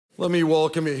Let me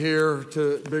welcome you here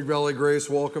to Big Valley Grace.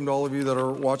 Welcome to all of you that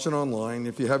are watching online.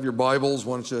 If you have your Bibles,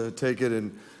 why don't you take it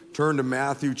and turn to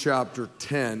Matthew chapter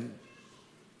 10.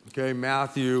 Okay,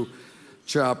 Matthew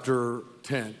chapter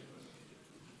 10.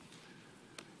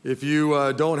 If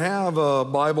you don't have a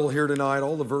Bible here tonight,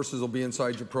 all the verses will be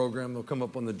inside your program. They'll come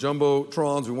up on the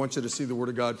Jumbotrons. We want you to see the Word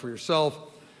of God for yourself.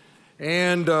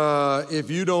 And if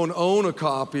you don't own a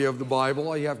copy of the Bible,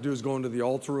 all you have to do is go into the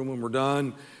altar room when we're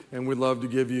done, and we'd love to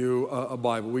give you a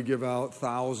Bible. We give out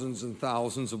thousands and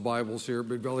thousands of Bibles here at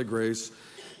Big Valley Grace.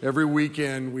 Every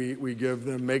weekend we give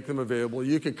them, make them available.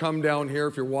 You could come down here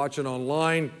if you're watching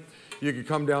online. You could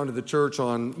come down to the church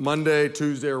on Monday,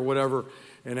 Tuesday, or whatever,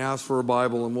 and ask for a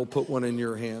Bible, and we'll put one in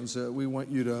your hands. We want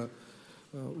you to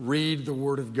read the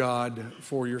Word of God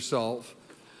for yourself.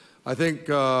 I think,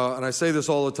 and I say this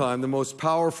all the time, the most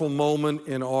powerful moment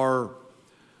in our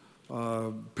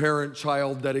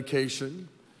parent-child dedication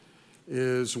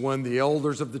is when the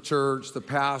elders of the church, the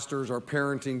pastors, our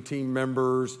parenting team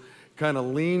members kind of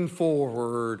lean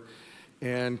forward,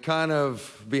 and kind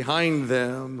of behind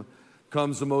them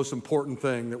comes the most important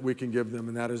thing that we can give them,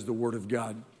 and that is the Word of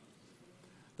God.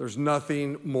 There's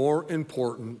nothing more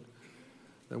important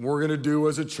than we're going to do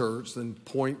as a church than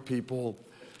point people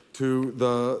to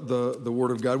the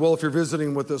Word of God. Well, if you're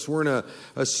visiting with us, we're in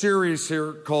a series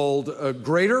here called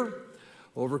Greater,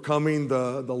 Overcoming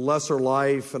the Lesser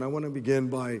Life. And I want to begin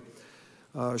by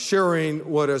sharing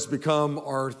what has become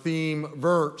our theme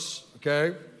verse,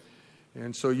 okay?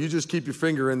 And so you just keep your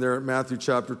finger in there at Matthew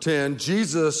chapter 10.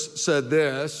 Jesus said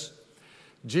this.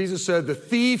 Jesus said, the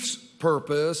thief's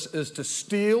purpose is to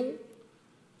steal,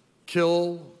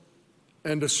 kill,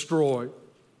 and destroy.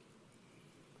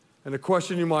 And the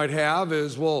question you might have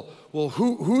is, well,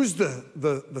 who's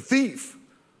the thief?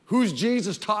 Who's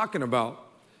Jesus talking about?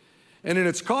 And in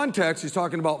its context, he's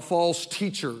talking about false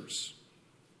teachers.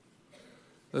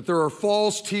 That there are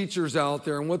false teachers out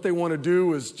there, and what they want to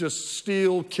do is just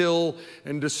steal, kill,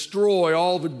 and destroy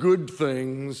all the good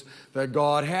things that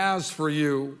God has for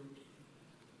you.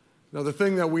 Now, the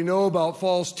thing that we know about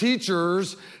false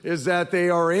teachers is that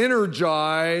they are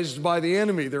energized by the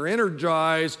enemy. They're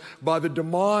energized by the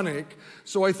demonic.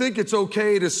 So I think it's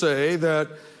okay to say that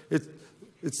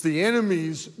it's the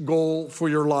enemy's goal for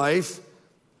your life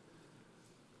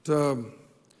to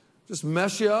just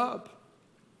mess you up.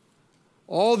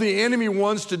 All the enemy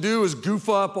wants to do is goof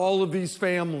up all of these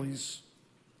families.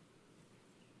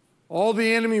 All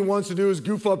the enemy wants to do is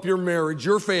goof up your marriage,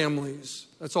 your families.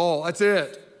 That's all. That's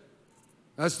it.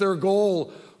 That's their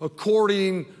goal,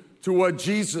 according to what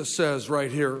Jesus says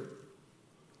right here.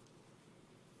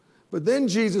 But then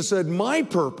Jesus said, my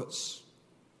purpose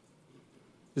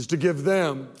is to give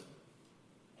them,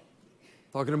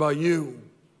 talking about you,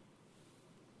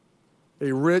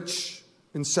 a rich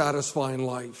and satisfying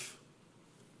life.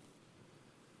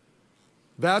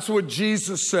 That's what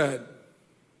Jesus said.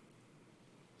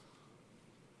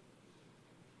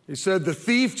 He said, the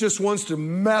thief just wants to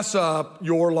mess up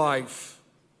your life.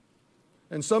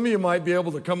 And some of you might be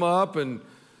able to come up and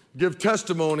give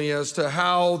testimony as to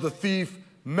how the thief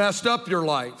messed up your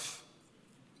life,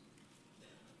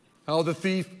 how the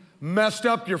thief messed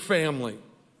up your family,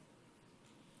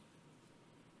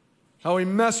 how he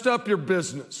messed up your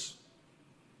business.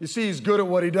 You see, he's good at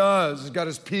what he does. He's got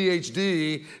his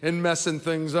PhD in messing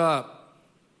things up.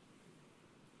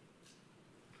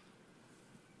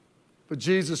 But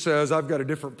Jesus says, I've got a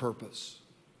different purpose.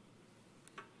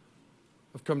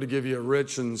 I've come to give you a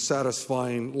rich and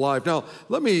satisfying life. Now,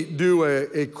 let me do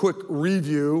a quick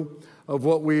review of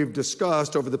what we've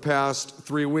discussed over the past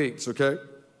 3 weeks, okay?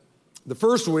 The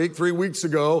first week, 3 weeks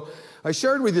ago, I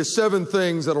shared with you 7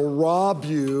 things that will rob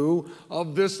you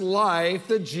of this life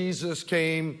that Jesus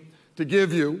came to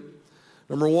give you.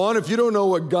 Number 1, if you don't know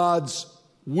what God's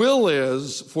will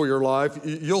is for your life,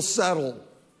 you'll settle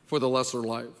for the lesser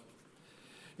life.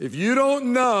 If you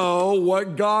don't know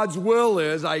what God's will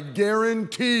is, I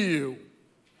guarantee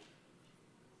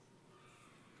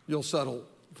you'll settle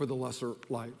for the lesser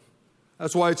life.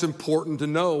 That's why it's important to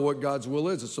know what God's will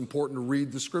is. It's important to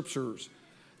read the Scriptures.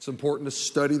 It's important to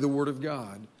study the Word of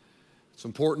God. It's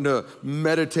important to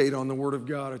meditate on the Word of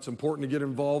God. It's important to get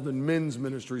involved in men's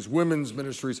ministries, women's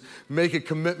ministries. Make a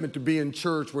commitment to be in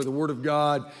church where the Word of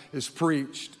God is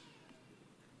preached.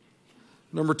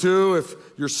 Number 2, if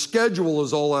your schedule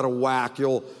is all out of whack,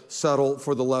 you'll settle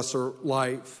for the lesser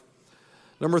life.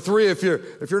 Number 3, if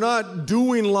you're not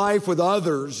doing life with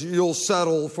others, you'll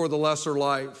settle for the lesser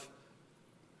life.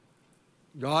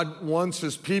 God wants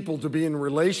His people to be in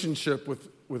relationship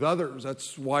with others.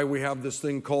 That's why we have this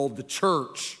thing called the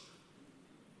church.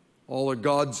 All of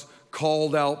God's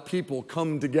called out people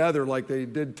come together like they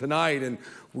did tonight, and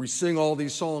we sing all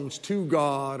these songs to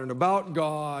God and about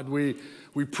God. We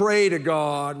pray to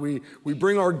God. We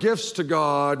bring our gifts to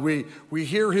God. We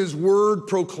hear His word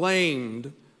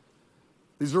proclaimed.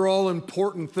 These are all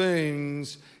important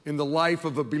things in the life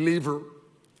of a believer.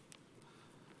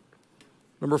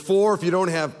 Number 4, if you don't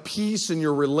have peace in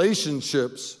your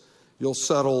relationships, you'll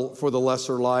settle for the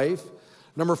lesser life.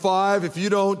 Number 5, if you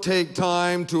don't take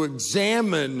time to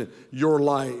examine your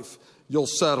life, you'll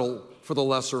settle for the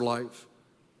lesser life.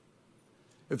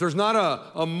 If there's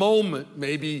not a moment,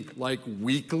 maybe like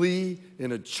weekly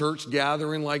in a church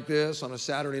gathering like this on a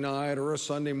Saturday night or a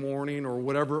Sunday morning or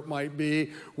whatever it might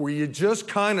be, where you just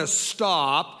kind of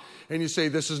stop and you say,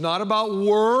 this is not about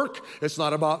work, it's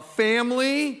not about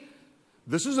family,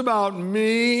 this is about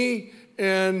me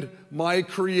and my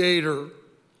Creator.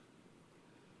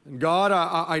 And God,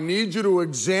 I need you to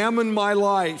examine my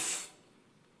life.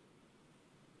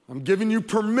 I'm giving you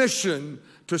permission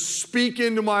to speak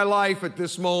into my life at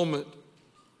this moment.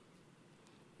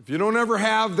 If you don't ever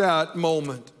have that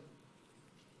moment,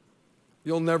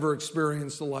 you'll never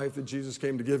experience the life that Jesus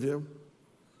came to give you.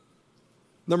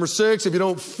 Number 6, if you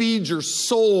don't feed your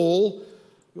soul,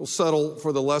 you'll settle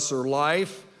for the lesser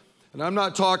life. And I'm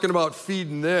not talking about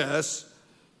feeding this.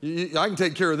 I can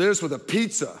take care of this with a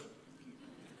pizza.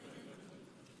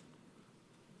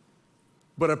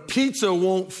 But a pizza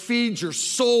won't feed your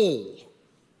soul.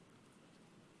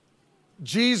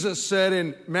 Jesus said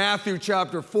in Matthew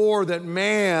chapter 4 that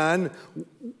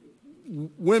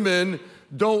women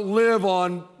don't live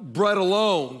on bread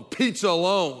alone, pizza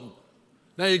alone.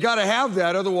 Now you got to have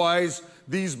that, otherwise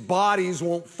these bodies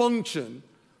won't function.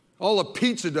 All a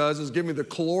pizza does is give me the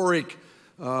caloric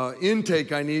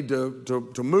intake I need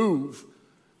to move.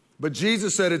 But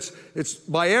Jesus said it's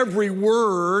by every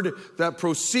word that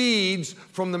proceeds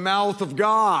from the mouth of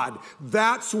God.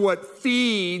 That's what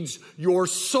feeds your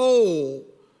soul,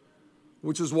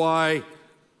 which is why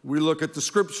we look at the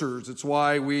Scriptures. It's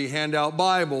why we hand out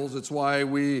Bibles. It's why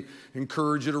we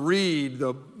encourage you to read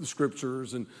the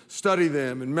Scriptures and study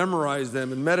them and memorize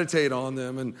them and meditate on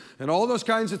them and all those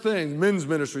kinds of things. Men's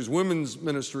ministries, women's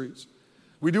ministries.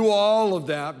 We do all of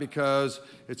that because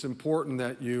it's important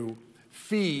that you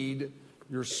feed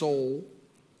your soul.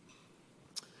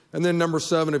 And then number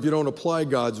 7, if you don't apply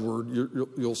God's word,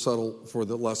 you'll settle for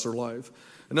the lesser life.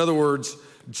 In other words,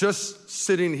 just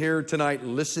sitting here tonight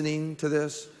listening to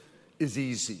this is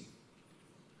easy.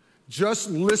 Just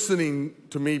listening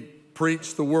to me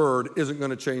preach the word isn't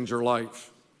going to change your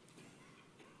life.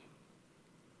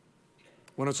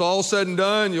 When it's all said and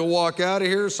done, you'll walk out of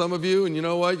here, some of you, and you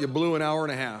know what? You blew an hour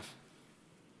and a half.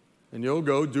 And you'll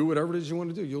go do whatever it is you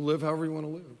want to do. You'll live however you want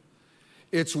to live.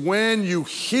 It's when you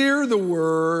hear the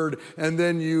word and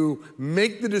then you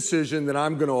make the decision that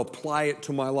I'm going to apply it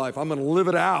to my life. I'm going to live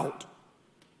it out.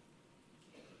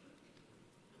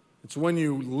 It's when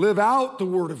you live out the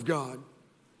word of God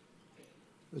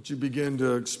that you begin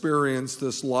to experience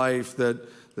this life that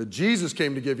Jesus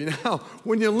came to give you. Now,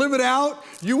 when you live it out,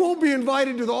 you won't be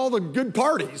invited to all the good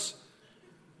parties.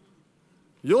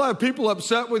 You'll have people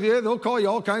upset with you. They'll call you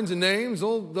all kinds of names.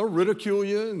 They'll ridicule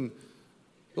you, and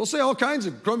they'll say all kinds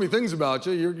of crummy things about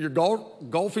you. Your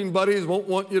golfing buddies won't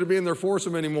want you to be in their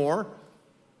foursome anymore.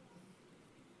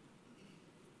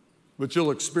 But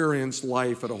you'll experience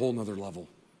life at a whole nother level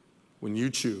when you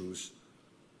choose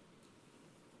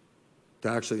to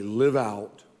actually live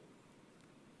out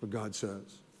what God says.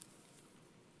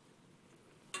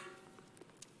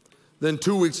 Then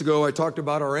 2 weeks ago, I talked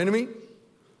about our enemy,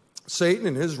 Satan,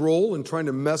 and his role in trying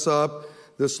to mess up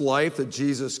this life that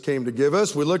Jesus came to give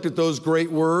us. We looked at those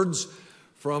great words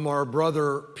from our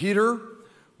brother Peter,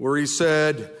 where he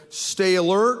said, stay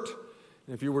alert.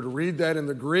 And if you were to read that in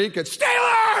the Greek, it's stay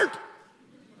alert!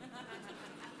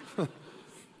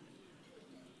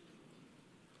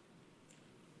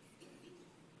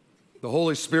 The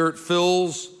Holy Spirit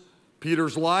fills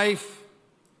Peter's life,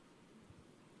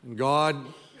 and God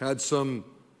had some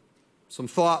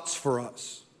thoughts for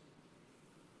us.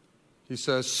 He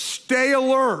says, stay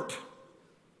alert.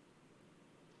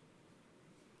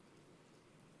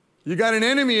 You got an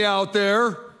enemy out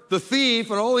there, the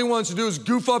thief, and all he wants to do is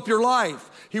goof up your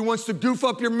life. He wants to goof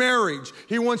up your marriage.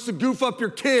 He wants to goof up your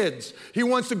kids. He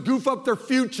wants to goof up their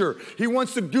future. He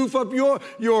wants to goof up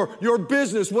your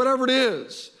business, whatever it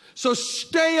is. So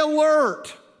stay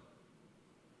alert.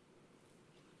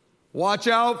 Watch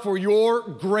out for your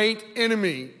great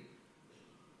enemy.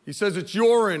 He says it's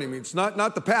your enemy. It's not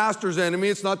the pastor's enemy.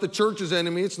 It's not the church's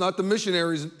enemy. It's not the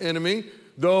missionary's enemy,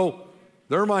 though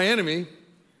they're my enemy.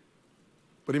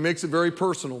 But he makes it very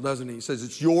personal, doesn't he? He says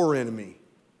it's your enemy.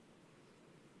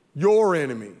 Your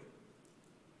enemy.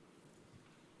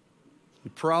 He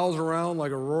prowls around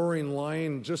like a roaring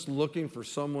lion just looking for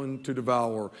someone to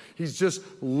devour. He's just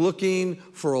looking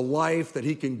for a life that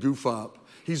he can goof up.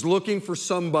 He's looking for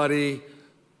somebody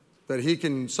that he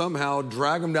can somehow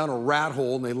drag them down a rat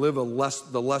hole and they live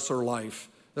the lesser life.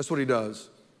 That's what he does.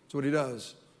 That's what he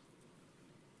does.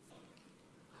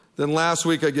 Then last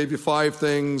week I gave you 5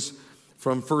 things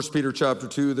from 1 Peter chapter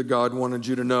 2 that God wanted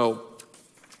you to know.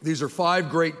 These are 5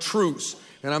 great truths.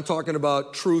 And I'm talking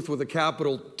about truth with a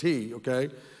capital T, okay?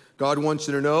 God wants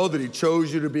you to know that he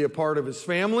chose you to be a part of his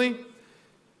family.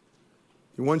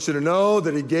 He wants you to know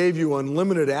that he gave you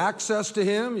unlimited access to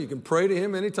him. You can pray to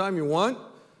him anytime you want.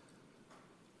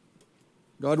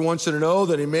 God wants you to know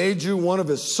that he made you one of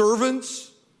his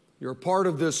servants. You're a part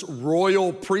of this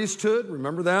royal priesthood.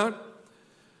 Remember that?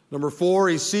 Number 4,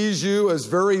 he sees you as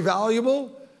very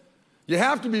valuable. You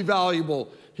have to be valuable.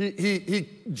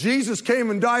 Jesus came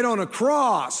and died on a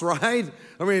cross, right?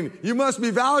 I mean, you must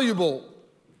be valuable.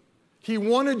 He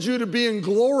wanted you to be in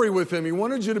glory with him. He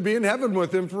wanted you to be in heaven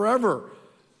with him forever.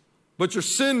 But your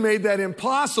sin made that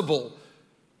impossible.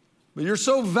 But you're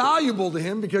so valuable to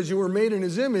him because you were made in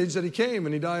his image that he came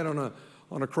and he died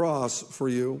on a cross for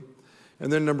you.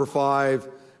 And then number 5,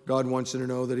 God wants you to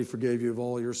know that he forgave you of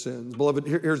all your sins. Beloved,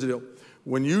 here's the deal.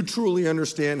 When you truly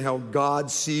understand how God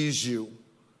sees you,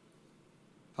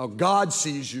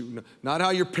 not how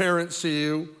your parents see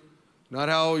you, not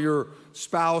how your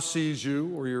spouse sees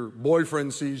you, or your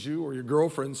boyfriend sees you, or your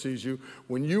girlfriend sees you.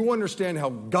 When you understand how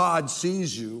God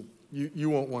sees you, you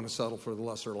won't want to settle for the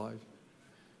lesser life.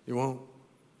 You won't.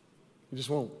 You just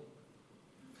won't.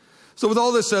 So with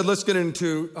all this said, let's get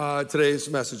into today's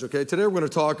message, okay? Today we're going to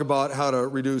talk about how to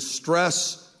reduce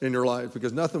stress in your life,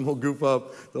 because nothing will goof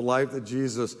up the life that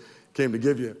Jesus came to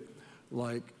give you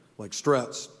like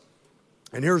stress.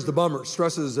 And here's the bummer.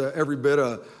 Stress is every bit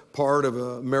a part of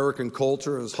American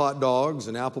culture as hot dogs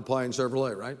and apple pie and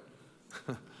Chevrolet, right?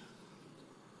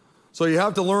 So you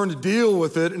have to learn to deal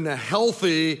with it in a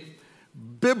healthy,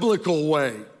 biblical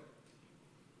way.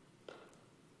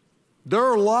 There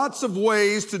are lots of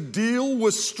ways to deal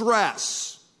with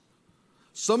stress.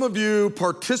 Some of you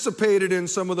participated in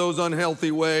some of those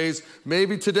unhealthy ways,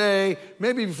 maybe today,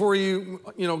 maybe before you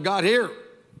got here.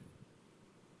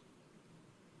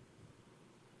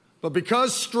 But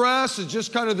because stress is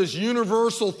just kind of this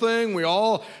universal thing we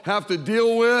all have to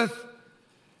deal with,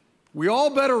 we all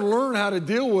better learn how to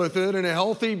deal with it in a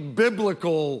healthy,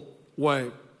 biblical way.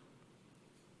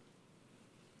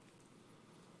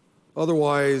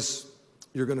 Otherwise,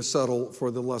 you're going to settle for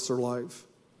the lesser life.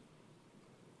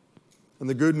 And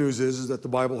the good news is that the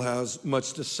Bible has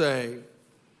much to say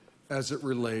as it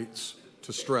relates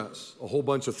to stress. A whole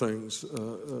bunch of things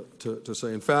to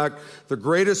say. In fact, the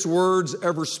greatest words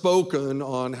ever spoken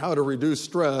on how to reduce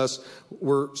stress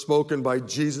were spoken by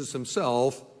Jesus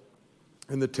himself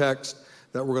in the text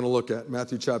that we're going to look at,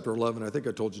 Matthew chapter 11. I think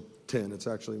I told you 10. It's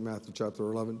actually Matthew chapter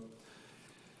 11.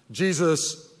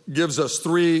 Jesus gives us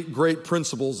 3 great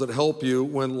principles that help you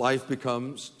when life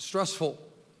becomes stressful.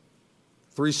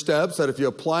 3 steps that if you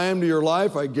apply them to your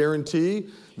life, I guarantee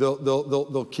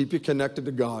they'll keep you connected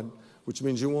to God, which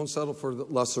means you won't settle for the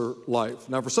lesser life.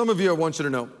 Now, for some of you, I want you to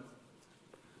know,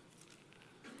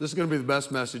 this is going to be the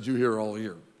best message you hear all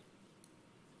year.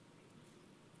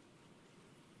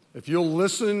 If you'll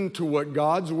listen to what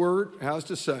God's word has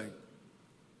to say,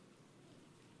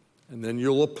 and then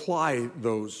you'll apply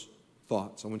those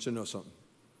thoughts, I want you to know something.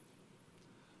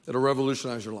 It'll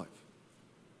revolutionize your life.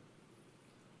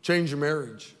 Change your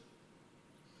marriage.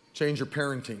 Change your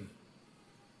parenting.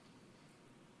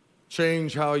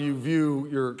 Change how you view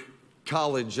your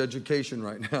college education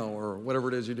right now, or whatever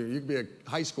it is you do. You could be a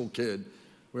high school kid.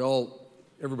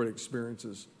 Everybody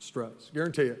experiences stress.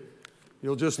 Guarantee you,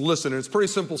 you'll just listen. And it's pretty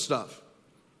simple stuff.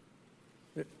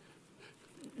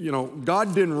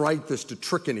 God didn't write this to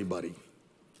trick anybody.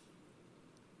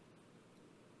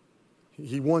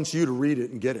 He wants you to read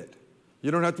it and get it. You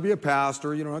don't have to be a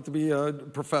pastor. You don't have to be a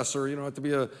professor. You don't have to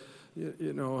be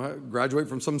graduate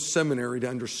from some seminary to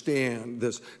understand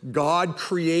this. God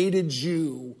created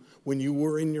you when you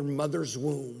were in your mother's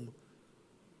womb.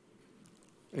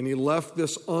 And he left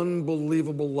this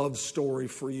unbelievable love story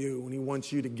for you, and he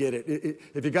wants you to get it.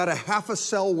 If you got a half a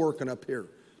cell working up here,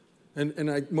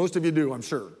 and most of you do, I'm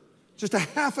sure, just a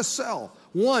half a cell,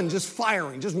 one just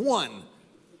firing, just one.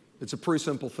 It's a pretty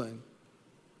simple thing.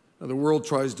 Now, the world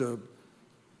tries to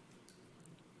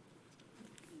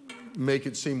make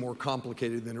it seem more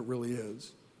complicated than it really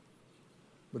is.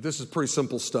 But this is pretty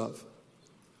simple stuff.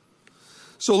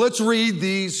 So let's read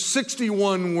these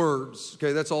 61 words.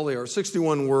 Okay, that's all they are.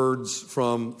 61 words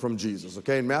from Jesus.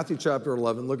 Okay, in Matthew chapter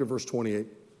 11, look at verse 28.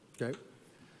 Okay.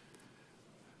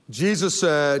 Jesus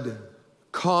said,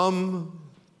 "Come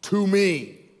to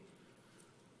me,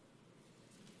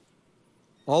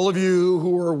 all of you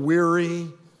who are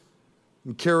weary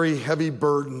and carry heavy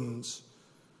burdens,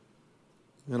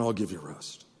 and I'll give you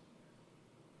rest.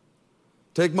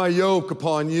 Take my yoke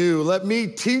upon you. Let me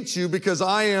teach you, because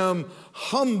I am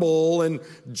humble and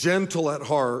gentle at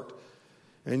heart,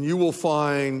 and you will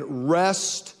find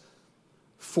rest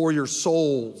for your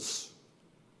souls.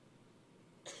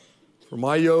 For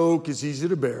my yoke is easy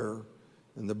to bear,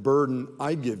 and the burden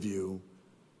I give you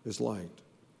is light."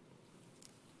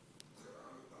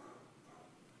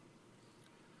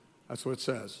 That's what it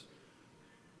says.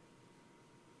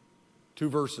 2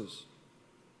 verses.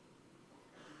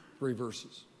 3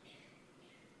 verses.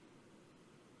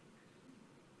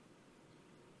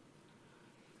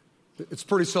 It's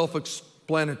pretty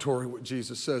self-explanatory what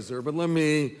Jesus says there, but let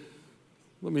me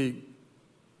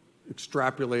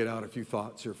extrapolate out a few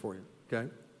thoughts here for you, okay?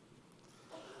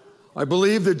 I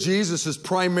believe that Jesus is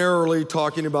primarily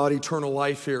talking about eternal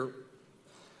life here.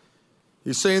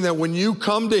 He's saying that when you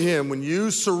come to Him, when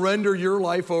you surrender your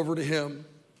life over to Him,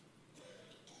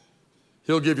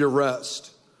 He'll give you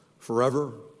rest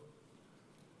forever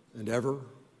and ever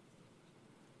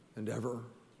and ever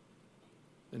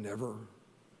and ever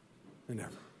and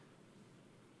ever.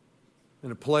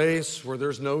 In a place where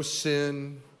there's no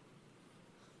sin,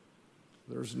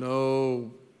 there's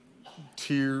no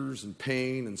tears and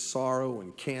pain and sorrow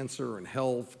and cancer and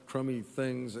health, crummy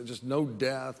things, just no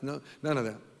death, none of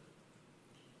that.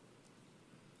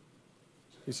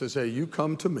 He says, hey, you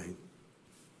come to me.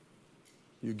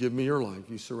 You give me your life.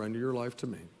 You surrender your life to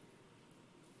me.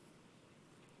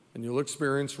 And you'll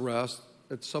experience rest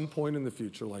at some point in the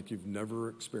future like you've never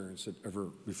experienced it ever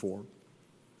before.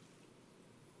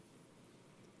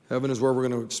 Heaven is where we're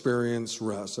going to experience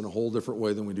rest in a whole different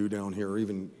way than we do down here, or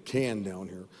even can down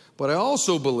here. But I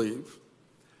also believe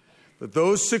that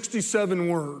those 67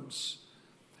 words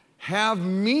have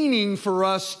meaning for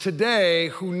us today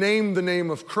who name the name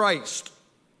of Christ.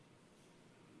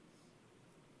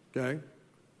 Okay?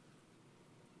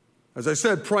 As I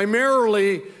said,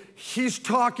 primarily, he's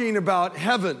talking about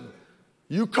heaven.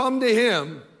 You come to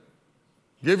Him,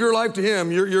 give your life to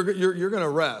Him, you're going to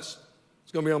rest.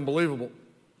 It's going to be unbelievable.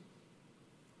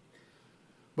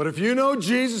 But if you know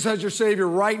Jesus as your Savior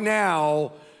right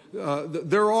now,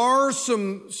 there are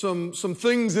some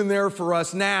things in there for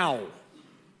us now.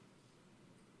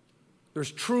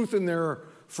 There's truth in there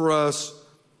for us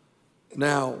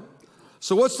now.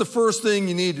 So what's the first thing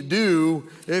you need to do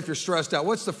if you're stressed out?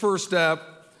 What's the first step?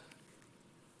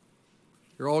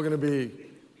 You're all going to be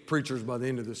preachers by the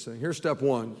end of this thing. Here's step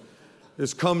 1,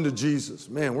 is come to Jesus.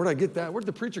 Man, where'd I get that? Where'd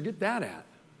the preacher get that at?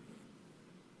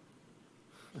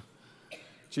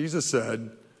 Jesus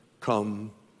said, come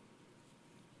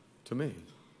to me.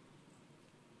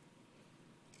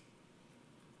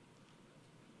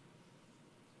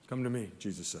 Come to me,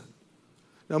 Jesus said.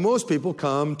 Now, most people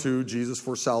come to Jesus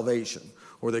for salvation,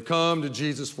 or they come to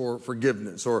Jesus for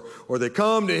forgiveness, or they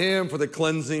come to Him for the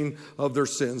cleansing of their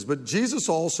sins. But Jesus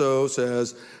also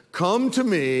says, come to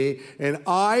me, and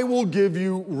I will give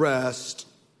you rest.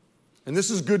 And this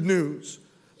is good news,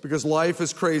 because life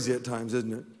is crazy at times,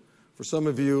 isn't it? For some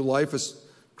of you, life is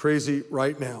crazy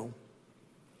right now.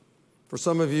 For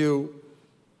some of you,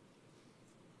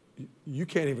 you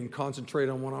can't even concentrate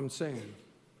on what I'm saying.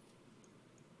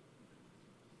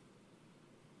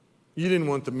 You didn't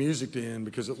want the music to end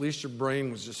because at least your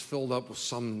brain was just filled up with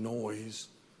some noise.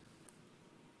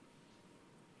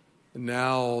 And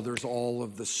now there's all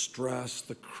of the stress,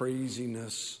 the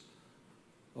craziness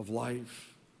of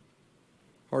life.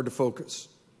 Hard to focus.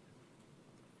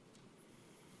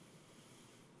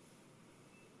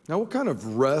 Now, what kind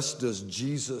of rest does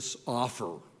Jesus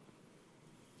offer?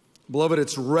 Beloved,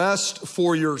 it's rest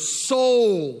for your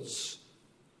souls.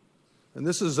 And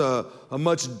this is a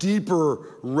much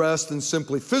deeper rest than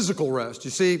simply physical rest.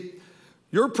 You see,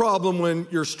 your problem when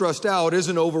you're stressed out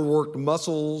isn't overworked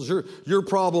muscles. Your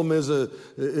problem is an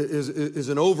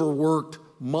overworked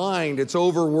mind. It's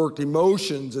overworked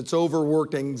emotions. It's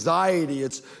overworked anxiety.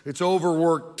 It's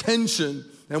overworked tension.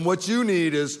 And what you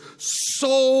need is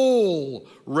soul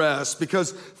rest,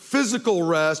 because physical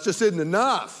rest just isn't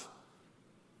enough.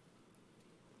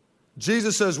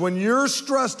 Jesus says, when you're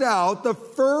stressed out, the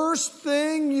first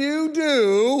thing you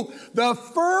do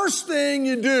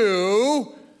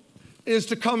is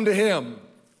to come to Him.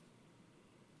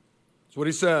 That's what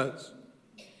He says.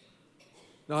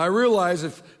 Now, I realize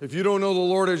if you don't know the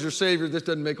Lord as your Savior, this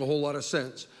doesn't make a whole lot of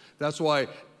sense. That's why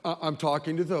I'm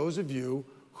talking to those of you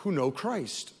who know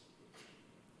Christ.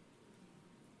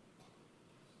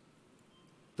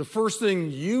 The first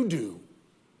thing you do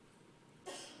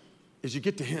is you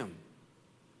get to Him.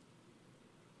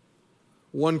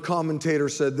 One commentator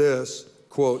said this,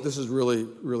 quote, this is really,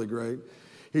 really great.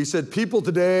 He said, people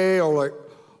today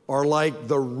are like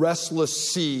the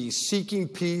restless sea, seeking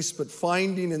peace, but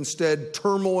finding instead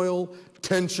turmoil,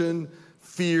 tension,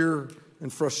 fear,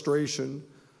 and frustration.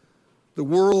 The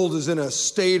world is in a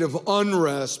state of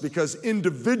unrest because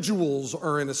individuals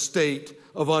are in a state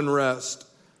of unrest.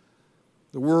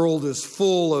 The world is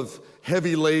full of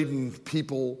heavy-laden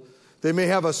people. They may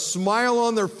have a smile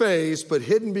on their face, but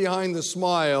hidden behind the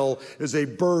smile is a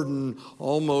burden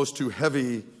almost too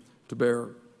heavy to bear.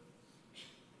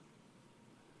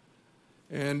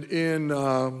 And in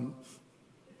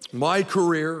my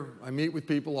career, I meet with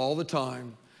people all the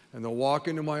time, and they'll walk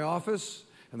into my office,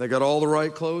 and they got all the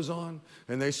right clothes on,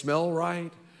 and they smell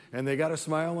right, and they got a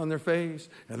smile on their face,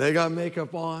 and they got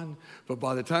makeup on, but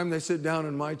by the time they sit down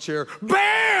in my chair,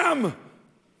 bam!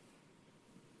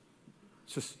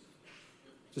 It's just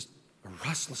a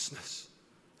restlessness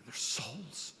in their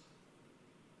souls.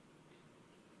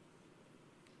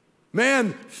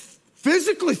 Man,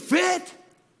 physically fit.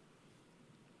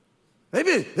 They've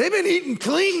been eating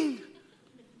clean.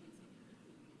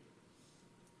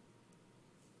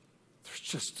 There's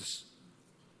just this,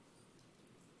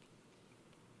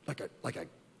 like a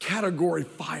Category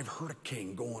 5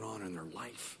 hurricane going on in their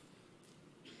life.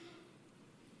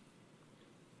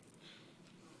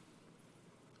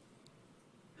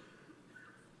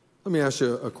 Let me ask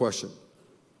you a question.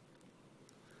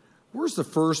 Where's the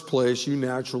first place you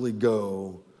naturally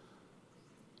go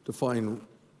to find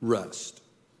rest?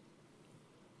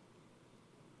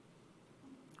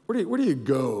 Where do you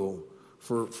go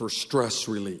for stress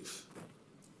relief?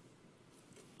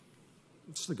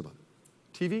 Just think about it.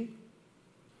 TV?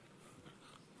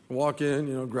 Walk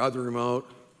in, grab the remote.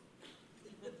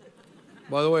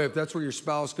 By the way, if that's where your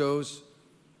spouse goes,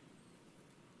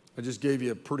 I just saved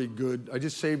you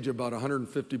about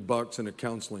 $150 in a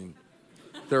counseling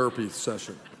therapy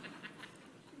session.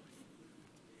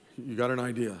 You got an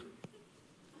idea.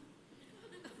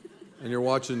 And you're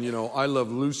watching, I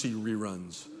Love Lucy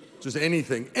reruns. Just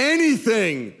anything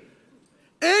to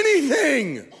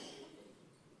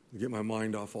get my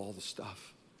mind off all the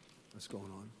stuff that's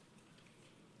going on.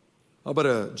 How about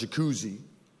a jacuzzi,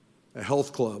 a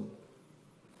health club,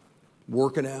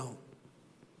 working out,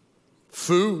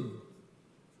 food,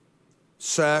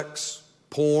 sex,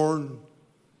 porn,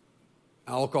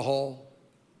 alcohol?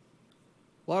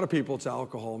 A lot of people, it's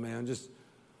alcohol, man. They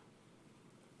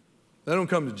don't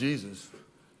come to Jesus.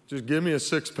 Just give me a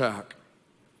six-pack.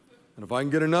 And if I can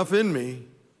get enough in me,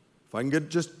 if I can get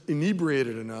just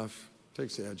inebriated enough, it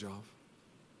takes the edge off.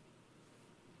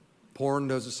 Porn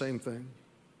does the same thing.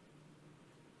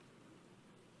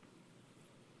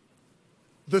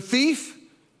 The thief,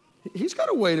 he's got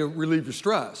a way to relieve your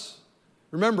stress.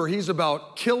 Remember, he's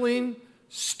about killing,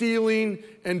 stealing,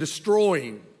 and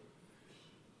destroying.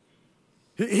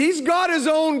 He's got his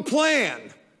own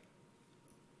plan.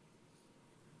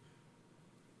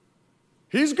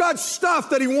 He's got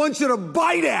stuff that he wants you to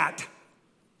bite at.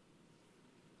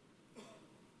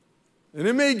 And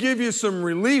it may give you some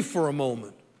relief for a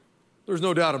moment. There's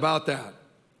no doubt about that.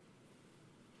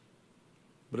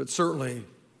 But it certainly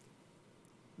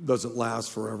doesn't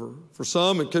last forever. For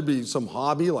some, it could be some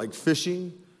hobby like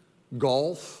fishing,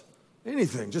 golf,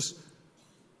 anything. Just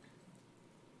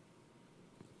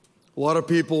a lot of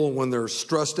people, when they're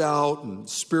stressed out and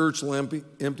spiritually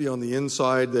empty on the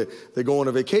inside, they go on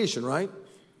a vacation, right?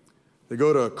 They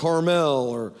go to Carmel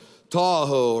or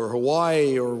Tahoe or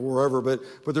Hawaii or wherever. But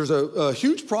there's a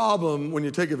huge problem when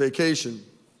you take a vacation.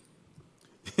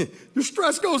 Your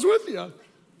stress goes with you.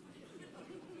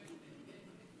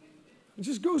 It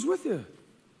just goes with you.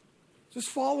 It just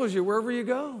follows you wherever you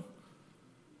go.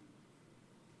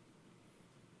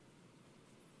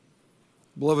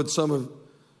 Beloved, some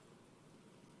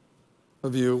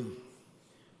of you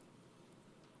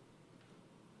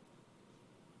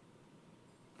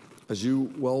as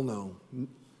you well know,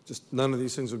 just none of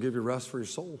these things will give you rest for your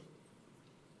soul.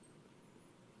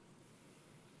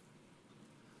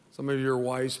 Some of you are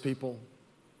wise people,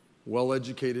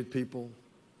 well-educated people,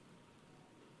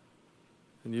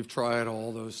 and you've tried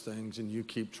all those things, and you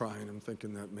keep trying them,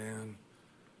 thinking that, man,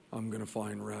 I'm going to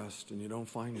find rest, and you don't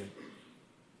find it.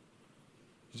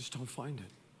 You just don't find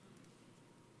it.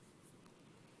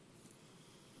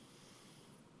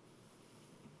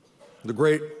 The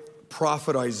great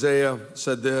prophet Isaiah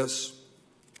said this,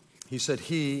 He said,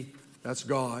 He, that's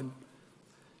God,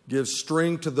 gives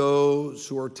strength to those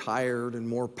who are tired and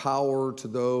more power to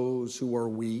those who are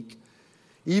weak.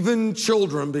 Even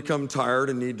children become tired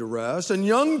and need to rest, and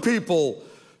young people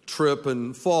trip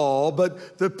and fall.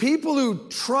 But the people who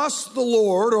trust the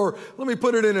Lord, or let me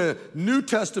put it in a New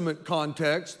Testament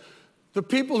context, the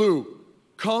people who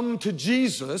come to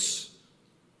Jesus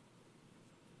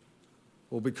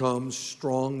will become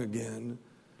strong again.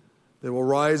 They will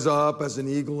rise up as an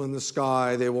eagle in the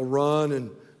sky. They will run and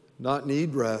not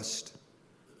need rest.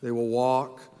 They will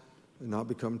walk and not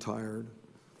become tired.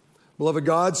 Beloved,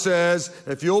 God says,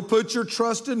 if you'll put your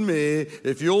trust in me,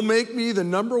 if you'll make me the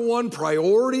number one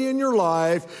priority in your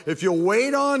life, if you'll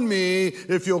wait on me,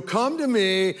 if you'll come to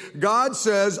me, God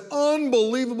says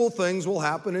unbelievable things will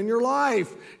happen in your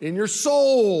life, in your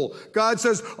soul. God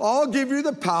says, I'll give you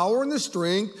the power and the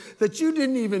strength that you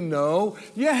didn't even know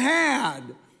you had.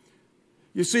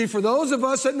 You see, for those of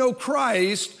us that know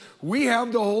Christ, we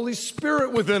have the Holy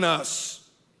Spirit within us.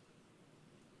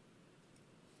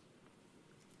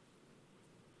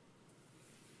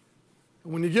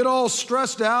 When you get all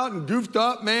stressed out and goofed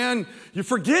up, man, you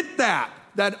forget that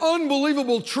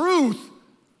unbelievable truth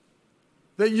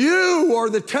that you are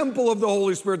the temple of the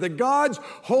Holy Spirit, that God's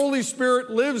Holy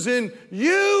Spirit lives in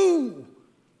you.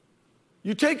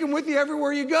 You take Him with you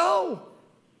everywhere you go.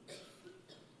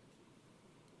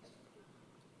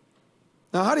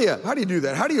 Now, how do you do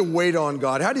that? How do you wait on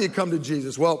God? How do you come to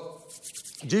Jesus? Well,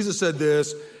 Jesus said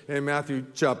this in Matthew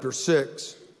chapter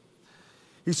 6.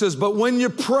 He says, but when you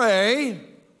pray,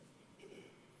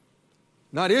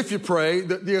 not if you pray,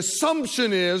 the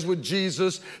assumption is with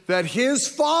Jesus that His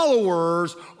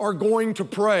followers are going to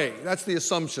pray. That's the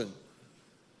assumption.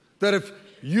 That if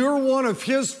you're one of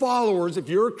His followers, if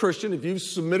you're a Christian, if you've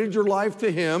submitted your life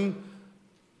to Him,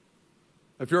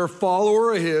 if you're a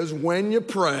follower of His, when you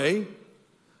pray,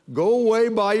 go away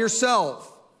by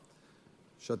yourself.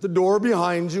 Shut the door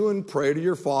behind you and pray to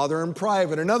your Father in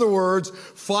private. In other words,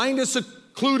 find a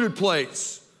secluded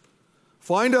place.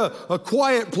 Find a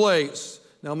quiet place.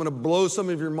 Now, I'm going to blow some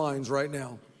of your minds right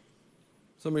now.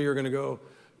 Some of you are going to go,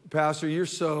 Pastor, you're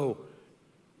so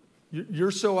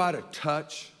out of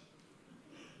touch.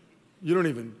 You don't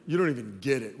even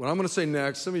get it. What I'm going to say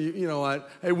next, some of you, you know what,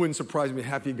 it wouldn't surprise me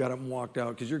half of you got up and walked out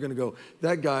because you're going to go,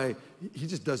 that guy, he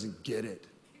just doesn't get it.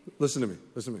 Listen to me.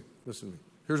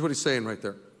 Here's what he's saying right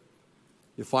there.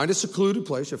 You find a secluded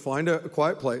place. You find a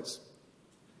quiet place.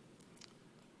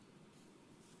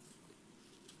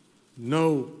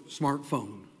 No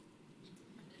smartphone.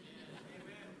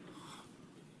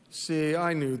 See,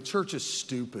 I knew church is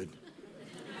stupid.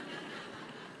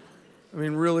 I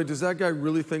mean, really, does that guy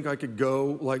really think I could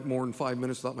go like more than 5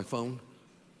 minutes without my phone?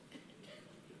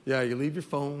 Yeah, you leave your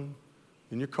phone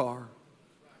in your car.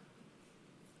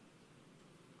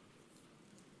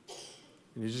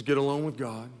 And you just get alone with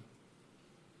God.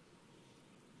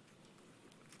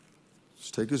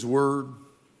 Just take His word.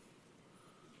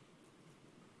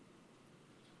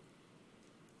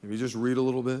 Maybe just read a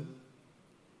little bit.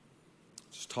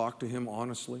 Just talk to Him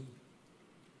honestly.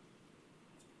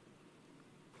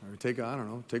 Or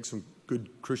take some good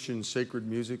Christian sacred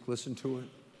music, listen to it.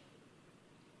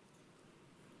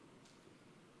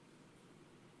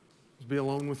 Just be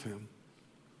alone with Him.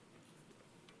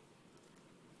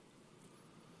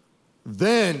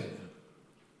 Then,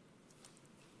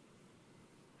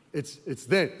 it's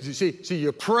then. You see,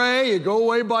 you pray, you go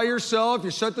away by yourself,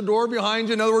 you shut the door behind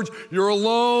you. In other words, you're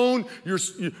alone,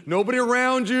 nobody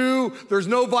around you, there's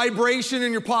no vibration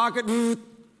in your pocket.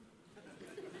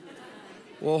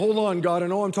 Well, hold on, God, I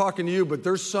know I'm talking to you, but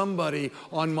there's somebody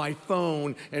on my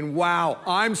phone, and wow,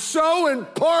 I'm so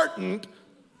important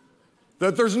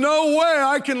that there's no way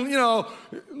I can,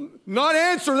 not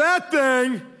answer that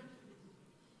thing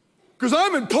because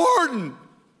I'm important.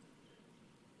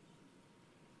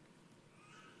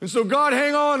 And so, God,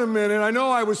 hang on a minute. I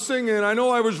know I was singing, I know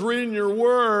I was reading your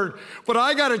word, but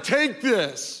I got to take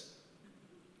this.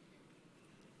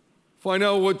 Find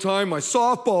out what time my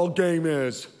softball game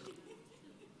is.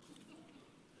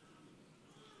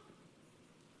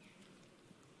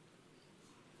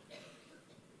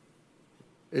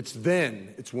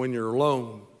 It's when you're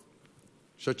alone.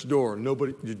 Shut your door.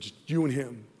 Nobody, just you and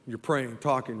Him. You're praying,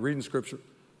 talking, reading Scripture.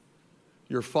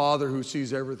 Your Father who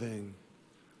sees everything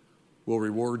will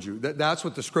reward you. That's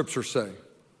what the Scriptures say.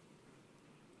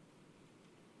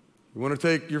 You want to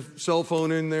take your cell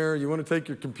phone in there? You want to take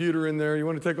your computer in there? You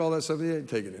want to take all that stuff? Yeah,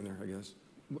 take it in there, I guess.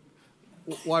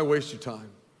 Why waste your time?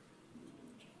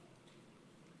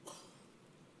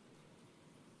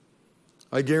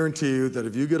 I guarantee you that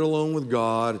if you get alone with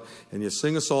God and you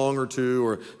sing a song or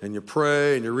two, and you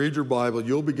pray and you read your Bible,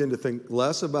 you'll begin to think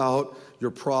less about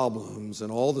your problems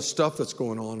and all the stuff that's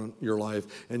going on in your life,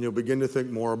 and you'll begin to think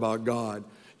more about God.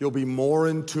 You'll be more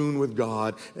in tune with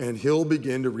God, and He'll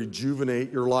begin to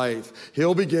rejuvenate your life.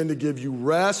 He'll begin to give you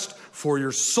rest for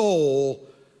your soul.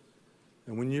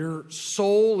 And when your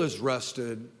soul is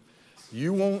rested,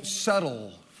 you won't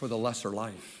settle for the lesser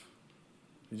life.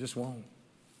 You just won't.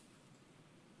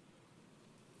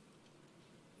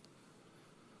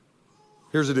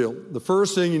 Here's the deal. The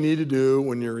first thing you need to do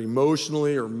when you're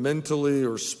emotionally or mentally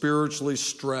or spiritually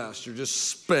stressed, you're just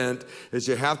spent, is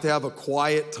you have to have a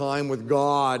quiet time with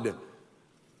God.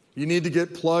 You need to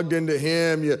get plugged into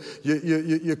Him.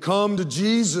 You come to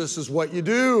Jesus is what you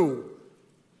do.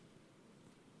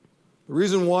 The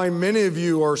reason why many of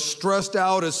you are stressed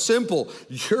out is simple.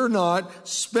 You're not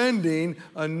spending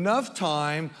enough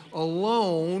time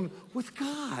alone with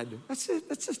God. That's it.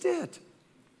 That's just it.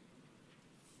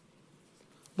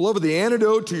 Beloved, the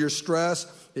antidote to your stress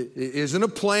isn't a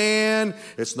plan.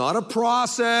 It's not a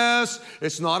process.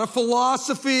 It's not a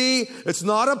philosophy. It's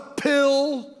not a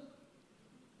pill.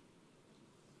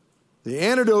 The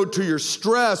antidote to your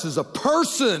stress is a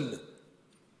person.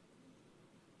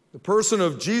 The person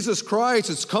of Jesus Christ.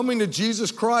 It's coming to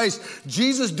Jesus Christ.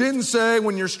 Jesus didn't say,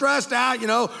 when you're stressed out,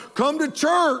 come to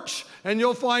church and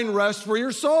you'll find rest for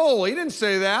your soul. He didn't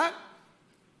say that.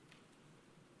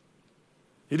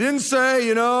 He didn't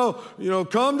say,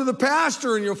 come to the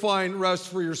pastor and you'll find rest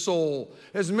for your soul.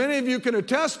 As many of you can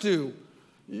attest to,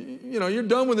 you're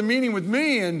done with the meeting with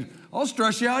me and I'll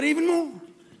stress you out even more.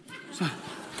 So,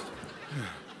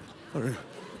 I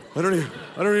don't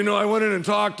even know I went in and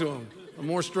talked to him. I'm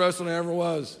more stressed than I ever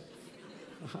was.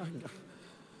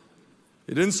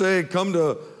 He didn't say, come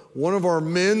to one of our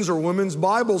men's or women's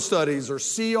Bible studies or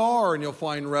CR and you'll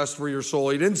find rest for your soul.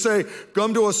 He didn't say,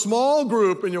 come to a small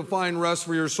group and you'll find rest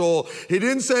for your soul. He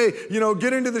didn't say,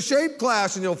 get into the shape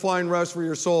class and you'll find rest for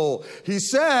your soul. He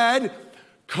said,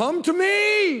 come to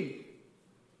me.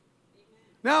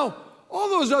 Now, all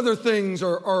those other things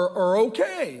are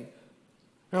okay.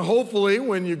 Now, hopefully,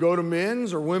 when you go to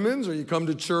men's or women's or you come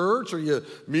to church or you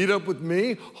meet up with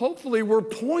me, hopefully we're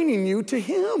pointing you to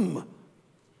Him.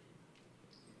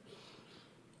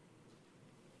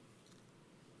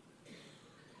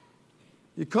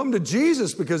 You come to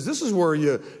Jesus because this is where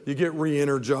you get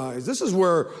re-energized. This is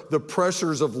where the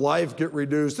pressures of life get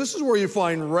reduced. This is where you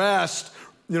find rest,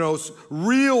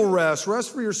 real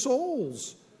rest for your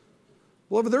souls.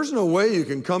 Well, but there's no way you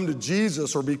can come to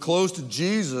Jesus or be close to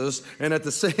Jesus and at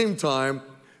the same time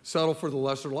settle for the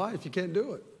lesser life. You can't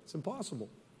do it. It's impossible.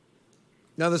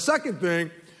 Now, the second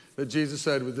thing that Jesus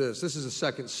said with this is the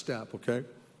second step, okay?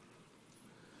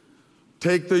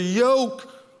 Take the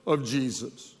yoke of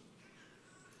Jesus.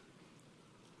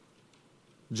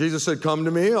 Jesus said, come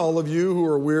to me, all of you who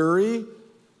are weary,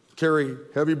 carry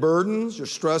heavy burdens, you're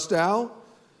stressed out,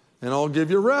 and I'll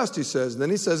give you rest, he says. And then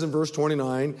he says in verse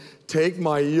 29, take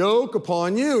my yoke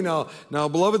upon you. Now,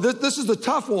 beloved, this is the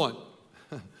tough one.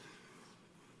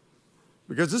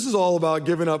 Because this is all about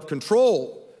giving up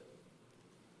control.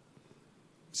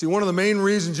 See, one of the main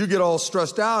reasons you get all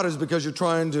stressed out is because you're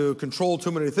trying to control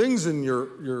too many things in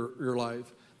your life.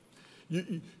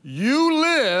 You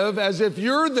live as if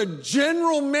you're the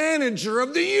general manager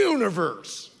of the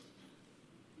universe.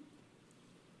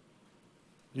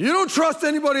 You don't trust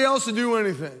anybody else to do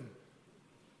anything.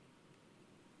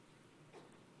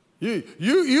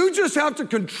 You just have to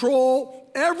control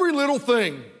every little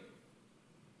thing.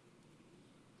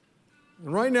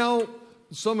 And right now,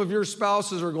 some of your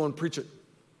spouses are going, preach it.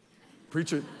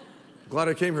 Preach it. Glad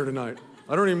I came here tonight.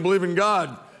 I don't even believe in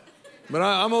God. But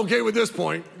I'm okay with this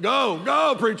point.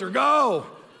 Go, preacher, go.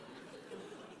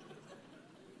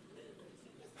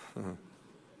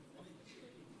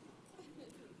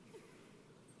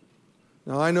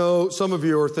 Now, I know some of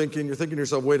you are thinking to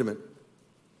yourself, wait a minute.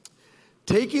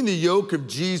 Taking the yoke of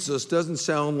Jesus doesn't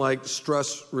sound like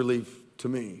stress relief to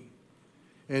me.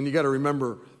 And you got to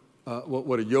remember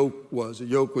what a yoke was. A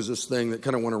yoke was this thing that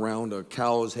kind of went around a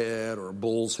cow's head or a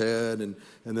bull's head, and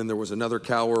then there was another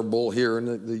cow or bull here,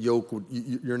 and the yoke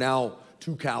you're now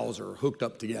two cows are hooked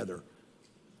up together.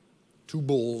 Two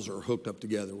bulls are hooked up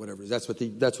together, whatever. That's what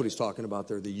he's talking about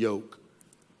there, the yoke.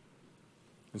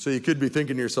 And so you could be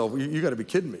thinking to yourself, you got to be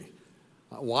kidding me.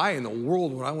 Why in the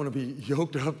world would I want to be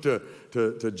yoked up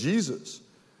to Jesus?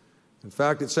 In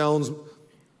fact, it sounds,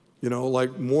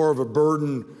 like more of a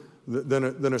burden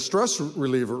than a stress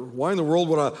reliever. Why in the world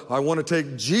would I want to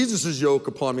take Jesus' yoke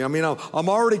upon me? I mean, I'm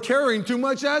already carrying too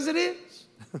much as it is.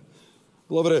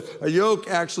 Beloved, a yoke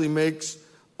actually makes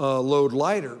a load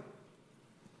lighter.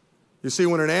 You see,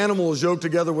 when an animal is yoked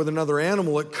together with another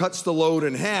animal, it cuts the load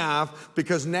in half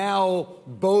because now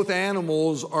both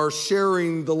animals are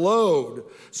sharing the load.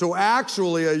 So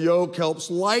actually, a yoke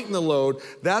helps lighten the load.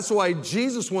 That's why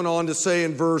Jesus went on to say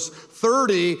in verse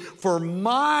 30, "For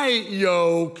my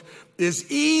yoke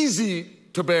is easy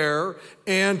to bear,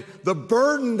 and the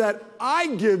burden that I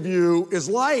give you is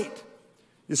light."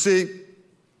 You see,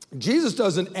 Jesus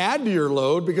doesn't add to your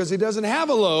load because he doesn't have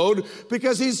a load,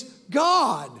 because he's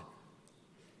God.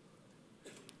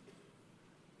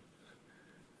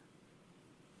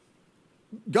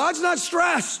 God's not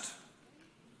stressed.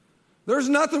 There's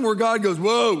nothing where God goes,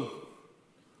 "Whoa,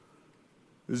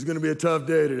 this is going to be a tough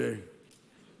day today.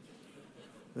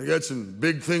 I got some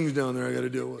big things down there I got to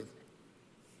deal with."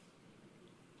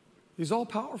 He's all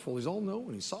powerful. He's all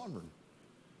knowing. He's sovereign.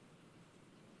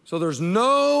 So there's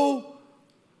no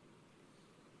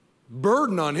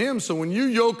burden on him. So when you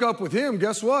yoke up with him,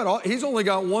 guess what? He's only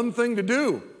got one thing to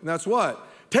do. And that's what?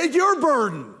 Take your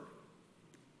burden.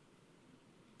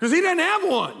 Because he didn't have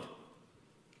one.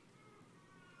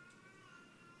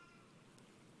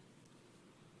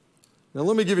 Now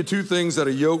let me give you two things that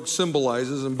a yoke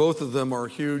symbolizes, and both of them are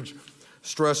huge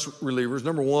stress relievers.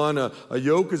 Number one, a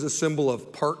yoke is a symbol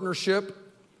of partnership.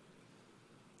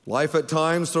 Life at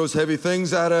times throws heavy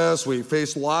things at us. We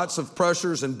face lots of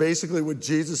pressures, and basically what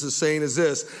Jesus is saying is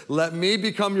this: let me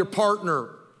become your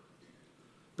partner.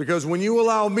 Because when you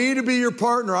allow me to be your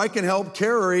partner, I can help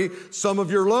carry some of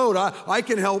your load. I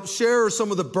can help share some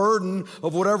of the burden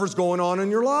of whatever's going on in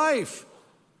your life.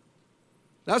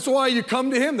 That's why you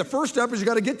come to him. The first step is you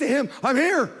got to get to him. I'm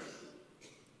here.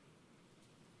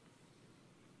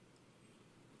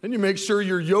 Then you make sure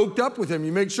you're yoked up with him.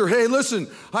 You make sure, hey, listen,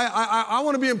 I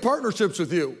want to be in partnerships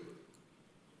with you.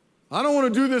 I don't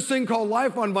want to do this thing called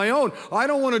life on my own. I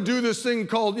don't want to do this thing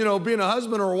called, being a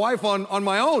husband or a wife on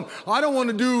my own. I don't want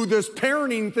to do this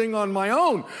parenting thing on my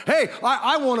own. Hey,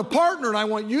 I want a partner, and I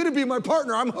want you to be my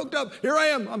partner. I'm hooked up. Here I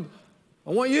am.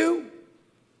 I want you.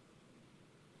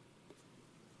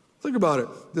 Think about it.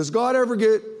 Does God ever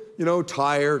get,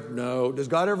 tired? No. Does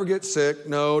God ever get sick?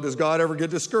 No. Does God ever get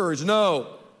discouraged? No.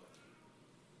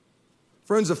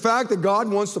 Friends, the fact that God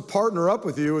wants to partner up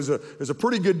with you is a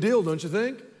pretty good deal, don't you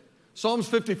think? Psalms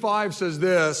 55 says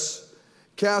this: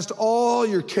 cast all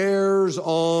your cares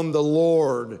on the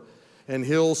Lord, and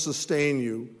he'll sustain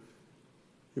you.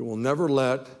 He will never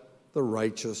let the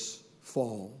righteous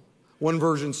fall. One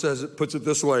version puts it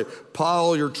this way: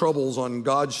 pile your troubles on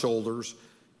God's shoulders.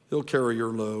 He'll carry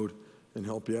your load and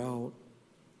help you out.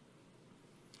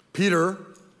 Peter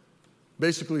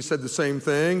basically said the same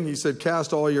thing. He said,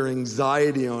 cast all your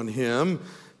anxiety on him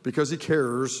because he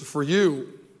cares for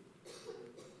you.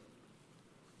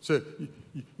 So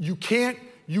you can't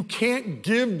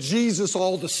give Jesus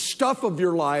all the stuff of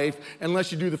your life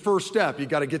unless you do the first step. You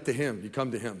got to get to him. You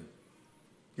come to him.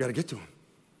 You got to get to him.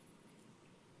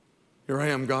 Here I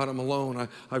am, God, I'm alone.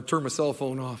 I've turned my cell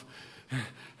phone off.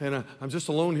 And I'm just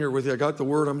alone here with you. I got the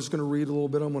word. I'm just going to read a little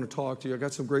bit. I'm going to talk to you. I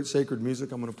got some great sacred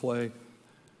music I'm going to play.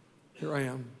 Here I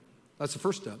am. That's the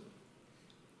first step.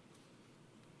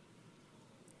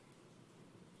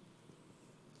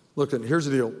 Look, here's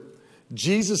the deal.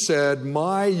 Jesus said,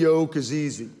 my yoke is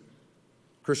easy.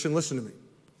 Christian, listen to me.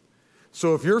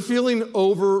 So if you're feeling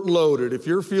overloaded, if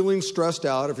you're feeling stressed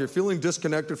out, if you're feeling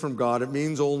disconnected from God, it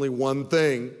means only one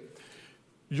thing.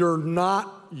 You're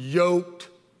not yoked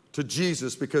to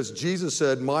Jesus, because Jesus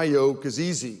said, my yoke is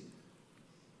easy.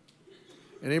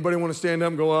 Anybody want to stand up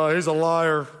and go, oh, he's a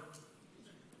liar?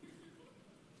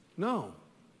 No.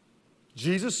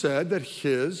 Jesus said that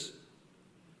his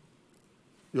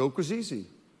yoke was easy.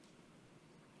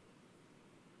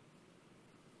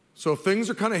 So if things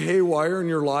are kind of haywire in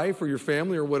your life or your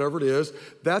family or whatever it is,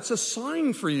 that's a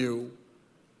sign for you.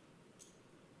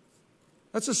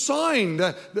 That's a sign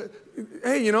that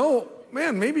hey,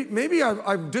 man, maybe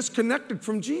I've disconnected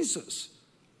from Jesus.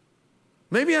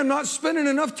 Maybe I'm not spending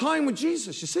enough time with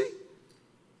Jesus, you see?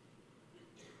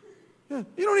 Yeah,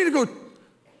 you don't need to go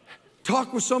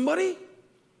talk with somebody.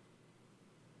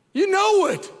 You know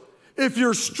it. If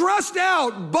you're stressed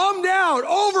out, bummed out,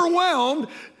 overwhelmed,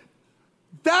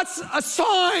 that's a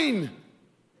sign.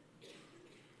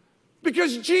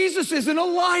 Because Jesus isn't a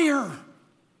liar.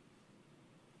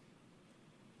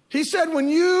 He said, when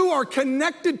you are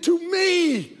connected to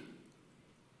me,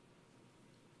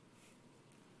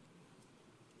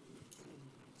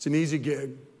 it's an easy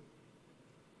gig.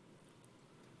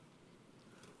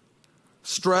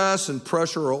 Stress and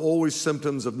pressure are always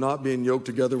symptoms of not being yoked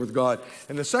together with God.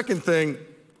 And the second thing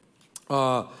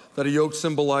that a yoke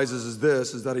symbolizes is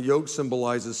that a yoke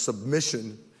symbolizes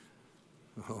submission.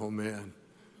 Oh, man.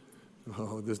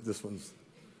 Oh, this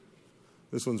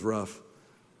one's rough.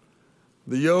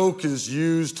 The yoke is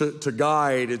used to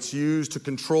guide. It's used to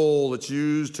control. It's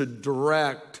used to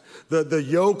direct. The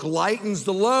yoke lightens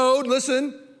the load,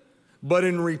 listen, but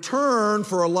in return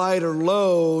for a lighter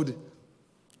load,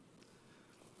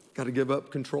 got to give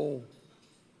up control.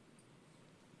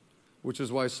 Which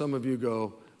is why some of you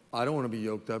go, I don't want to be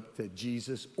yoked up to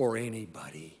Jesus or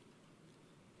anybody.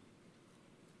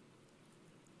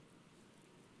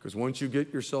 Because once you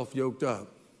get yourself yoked up,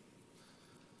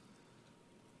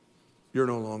 you're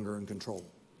no longer in control.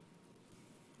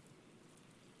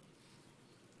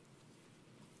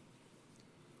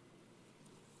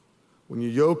 When you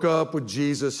yoke up with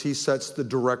Jesus, he sets the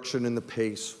direction and the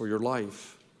pace for your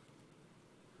life.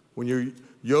 When you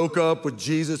yoke up with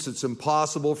Jesus, it's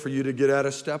impossible for you to get out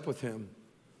of step with him.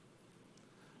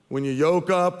 When you yoke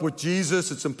up with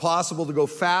Jesus, it's impossible to go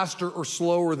faster or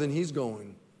slower than he's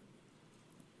going.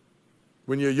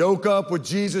 When you yoke up with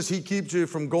Jesus, he keeps you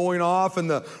from going off in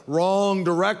the wrong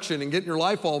direction and getting your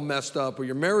life all messed up or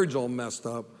your marriage all messed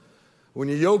up. When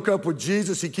you yoke up with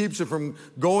Jesus, he keeps you from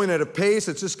going at a pace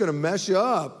that's just going to mess you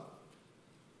up.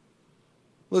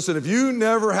 Listen, if you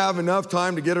never have enough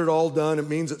time to get it all done, it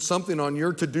means that something on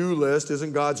your to-do list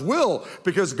isn't God's will,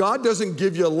 because God doesn't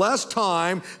give you less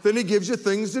time than he gives you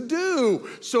things to do.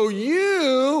 So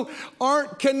you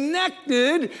aren't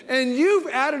connected, and you've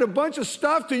added a bunch of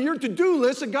stuff to your to-do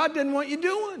list that God didn't want you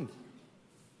doing.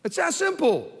 It's that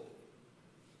simple.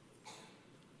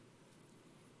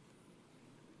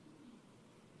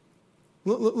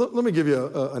 Let me give you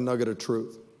a nugget of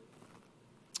truth.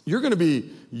 You're going to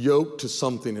be yoked to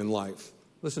something in life.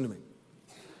 Listen to me.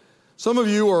 Some of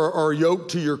you are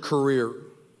yoked to your career.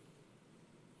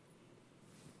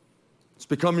 It's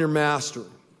become your master.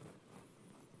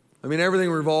 I mean,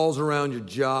 everything revolves around your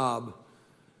job.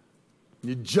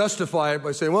 You justify it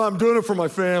by saying, well, I'm doing it for my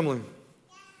family.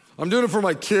 I'm doing it for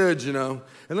my kids, you know.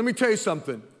 And let me tell you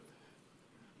something.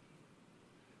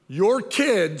 Your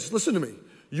kids, listen to me,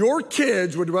 your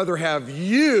kids would rather have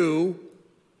you,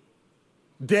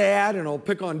 dad, and I'll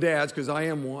pick on dads because I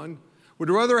am one, would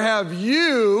rather have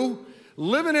you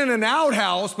living in an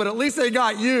outhouse, but at least they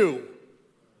got you,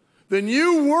 than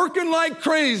you working like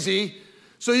crazy.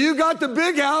 So you got the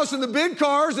big house and the big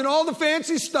cars and all the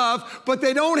fancy stuff, but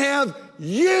they don't have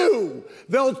you.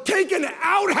 They'll take an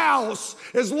outhouse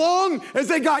as long as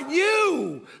they got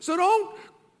you. So don't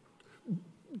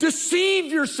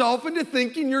deceive yourself into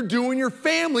thinking you're doing your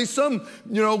family some,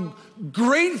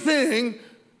 great thing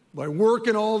by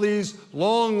working all these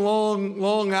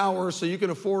long hours so you can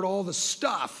afford all the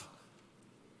stuff.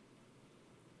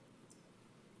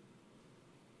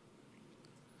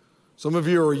 Some of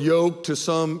you are yoked to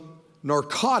some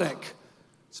narcotic.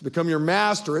 It's become your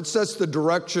master. It sets the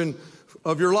direction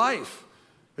of your life.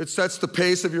 It sets the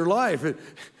pace of your life.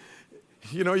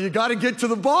 You got to get to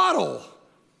the bottle.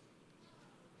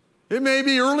 It may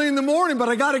be early in the morning, but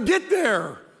I got to get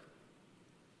there.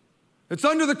 It's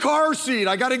under the car seat.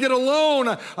 I got to get a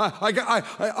loan.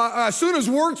 As soon as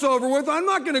work's over with, I'm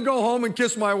not going to go home and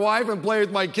kiss my wife and play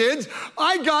with my kids.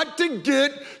 I got to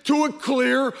get to a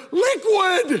clear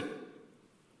liquid.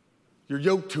 You're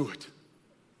yoked to it.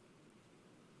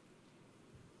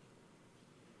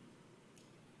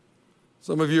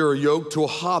 Some of you are yoked to a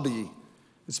hobby.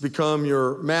 It's become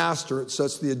your master. It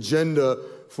sets the agenda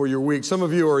for your week. Some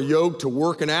of you are yoked to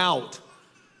working out.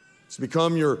 It's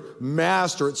become your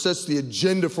master. It sets the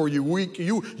agenda for your week.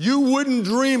 You wouldn't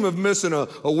dream of missing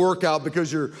a workout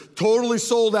because you're totally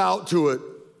sold out to it.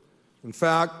 In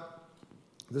fact,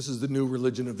 this is the new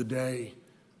religion of the day.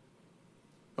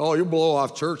 Oh, you'll blow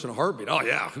off church in a heartbeat. Oh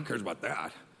yeah, who cares about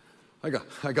that? I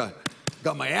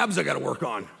got my abs I got to work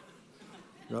on.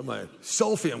 Got my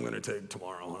selfie I'm going to take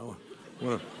tomorrow. I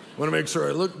want to make sure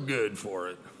I look good for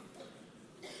it.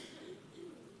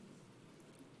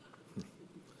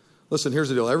 Listen, here's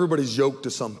the deal. Everybody's yoked to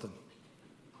something.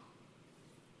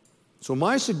 So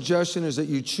my suggestion is that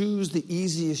you choose the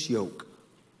easiest yoke.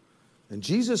 And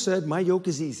Jesus said, my yoke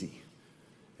is easy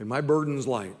and my burden's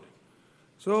light.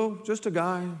 So just a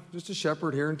guy, just a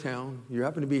shepherd here in town. You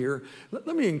happen to be here.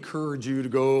 Let me encourage you to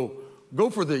go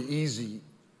for the easy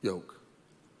yoke.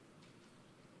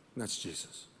 And that's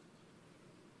Jesus.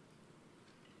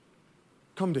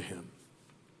 Come to him.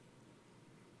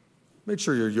 Make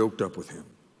sure you're yoked up with him.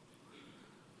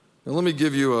 Now let me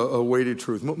give you a weighted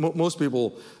truth. Most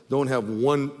people don't have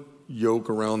one yoke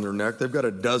around their neck. They've got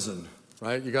a dozen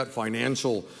right? You got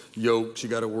financial yokes you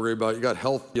got to worry about. You got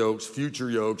health yokes, future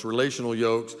yokes, relational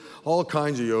yokes, all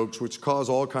kinds of yokes which cause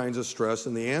all kinds of stress.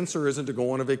 And the answer isn't to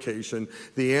go on a vacation.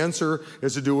 The answer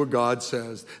is to do what God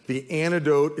says. The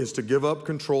antidote is to give up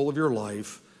control of your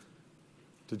life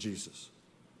to Jesus.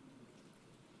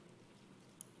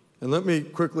 And let me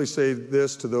quickly say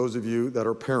this to those of you that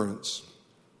are parents.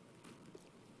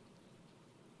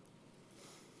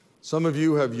 Some of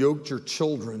you have yoked your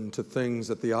children to things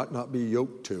that they ought not be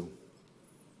yoked to.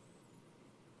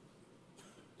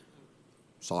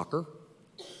 Soccer.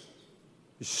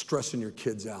 You're stressing your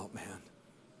kids out, man,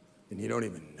 and you don't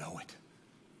even know it.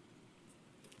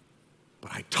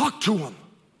 But I talk to them.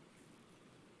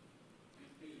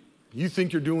 You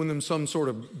think you're doing them some sort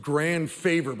of grand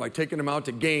favor by taking them out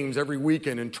to games every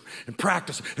weekend and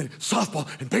practice and softball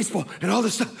and baseball and all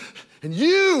this stuff. And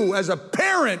you, as a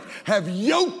parent, have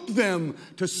yoked them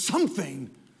to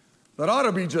something that ought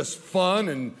to be just fun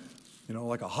and,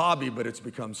 like a hobby, but it's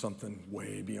become something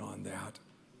way beyond that.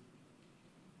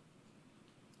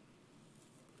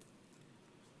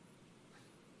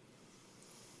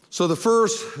 So the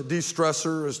first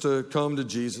de-stressor is to come to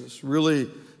Jesus,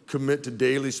 really commit to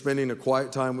daily spending a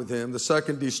quiet time with him. The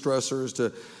second de-stressor is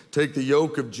to take the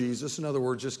yoke of Jesus. In other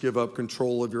words, just give up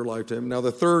control of your life to him. Now,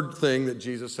 the third thing that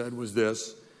Jesus said was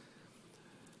this.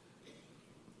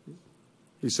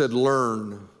 He said,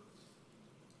 learn.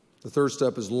 The third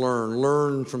step is learn.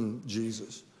 Learn from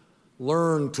Jesus.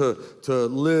 Learn to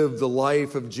live the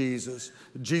life of Jesus.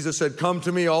 Jesus said, come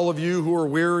to me, all of you who are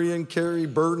weary and carry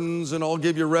burdens, and I'll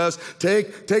give you rest.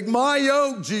 Take my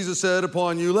yoke, Jesus said,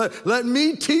 upon you. Let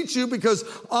me teach you, because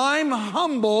I'm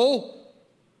humble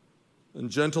and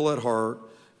gentle at heart,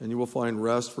 and you will find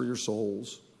rest for your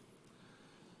souls.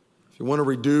 If you want to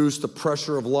reduce the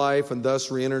pressure of life and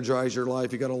thus re-energize your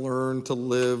life, you got to learn to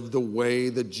live the way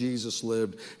that Jesus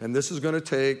lived. And this is going to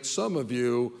take some of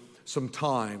you some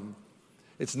time.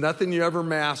 It's nothing you ever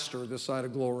master this side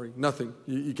of glory. Nothing.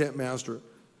 You can't master it.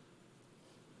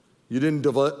 You didn't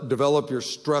develop your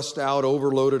stressed out,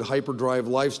 overloaded hyperdrive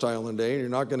lifestyle in a day, and you're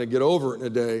not going to get over it in a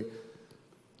day.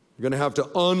 You're going to have to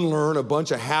unlearn a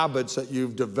bunch of habits that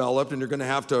you've developed, and you're going to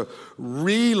have to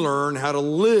relearn how to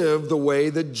live the way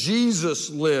that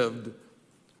Jesus lived,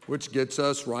 which gets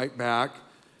us right back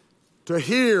to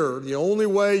here. The only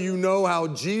way you know how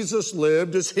Jesus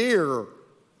lived is here.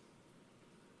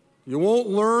 You won't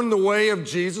learn the way of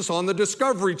Jesus on the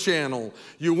Discovery Channel.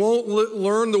 You won't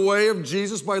learn the way of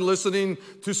Jesus by listening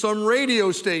to some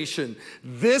radio station.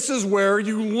 This is where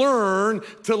you learn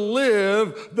to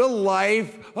live the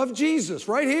life of Jesus,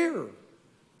 right here.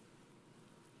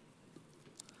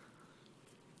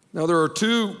 Now, there are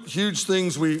two huge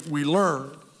things we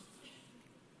learn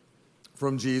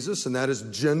from Jesus, and that is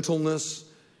gentleness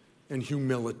and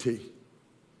humility.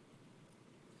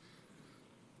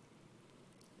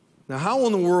 Now, how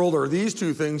in the world are these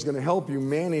two things going to help you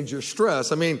manage your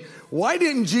stress? I mean, why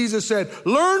didn't Jesus say,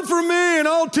 learn from me and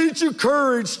I'll teach you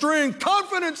courage, strength,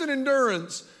 confidence, and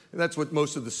endurance? And that's what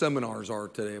most of the seminars are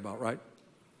today about, right?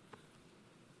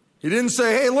 He didn't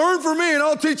say, hey, learn from me and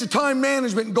I'll teach you time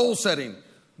management and goal setting.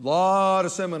 A lot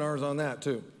of seminars on that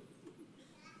too.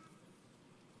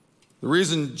 The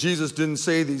reason Jesus didn't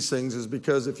say these things is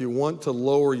because if you want to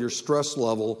lower your stress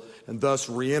level and thus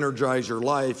re-energize your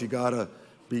life, you got to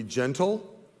be gentle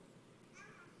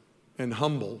and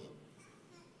humble.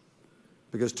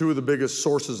 Because two of the biggest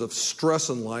sources of stress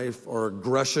in life are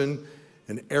aggression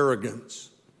and arrogance.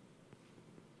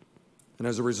 And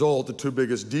as a result, the two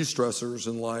biggest de-stressors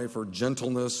in life are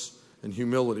gentleness and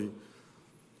humility.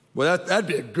 Well, that'd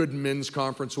be a good men's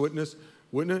conference, wouldn't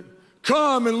it?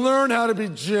 Come and learn how to be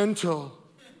gentle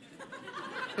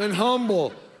and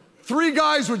humble. 3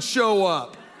 guys would show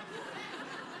up.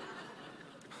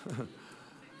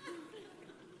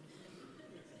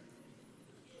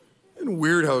 Isn't it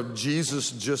weird how Jesus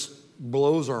just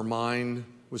blows our mind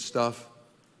with stuff?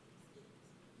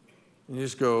 And you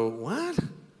just go, what?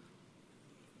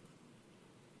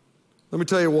 Let me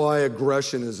tell you why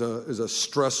aggression is a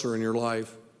stressor in your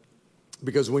life.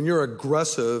 Because when you're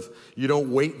aggressive, you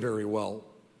don't wait very well.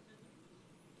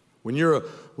 When you're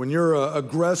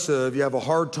aggressive, you have a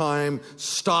hard time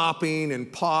stopping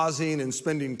and pausing and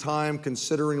spending time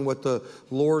considering what the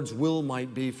Lord's will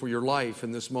might be for your life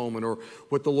in this moment, or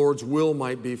what the Lord's will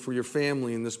might be for your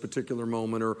family in this particular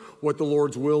moment, or what the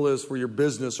Lord's will is for your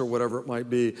business or whatever it might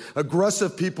be.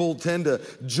 Aggressive people tend to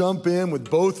jump in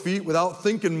with both feet without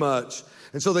thinking much.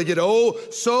 And so they get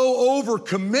so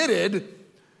overcommitted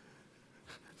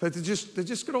that they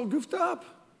just get all goofed up.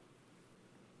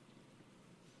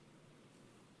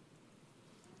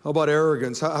 How about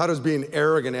arrogance? How does being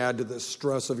arrogant add to the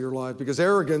stress of your life? Because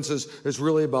arrogance is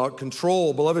really about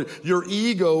control. Beloved, your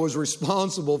ego is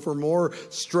responsible for more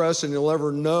stress than you'll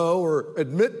ever know or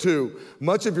admit to.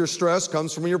 Much of your stress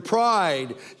comes from your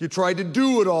pride. You try to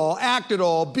do it all, act it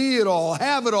all, be it all,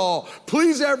 have it all,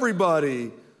 please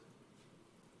everybody.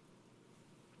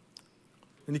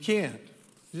 And you can't.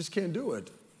 You just can't do it.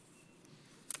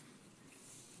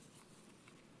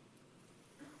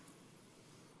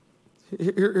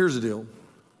 Here's the deal.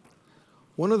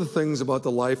 One of the things about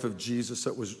the life of Jesus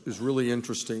that is really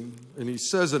interesting, and he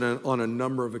says it on a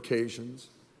number of occasions,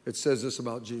 it says this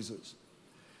about Jesus.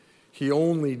 He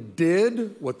only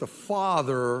did what the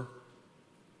Father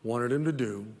wanted him to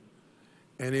do,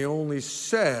 and he only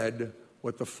said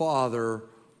what the Father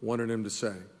wanted him to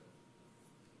say.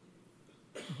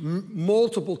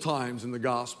 Multiple times in the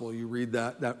gospel you read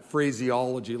that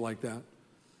phraseology like that.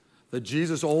 That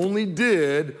Jesus only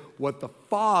did what the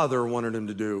Father wanted him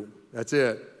to do. That's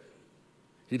it.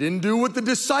 He didn't do what the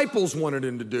disciples wanted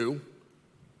him to do.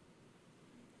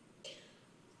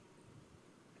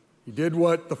 He did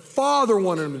what the Father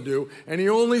wanted him to do, and he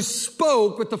only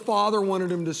spoke what the Father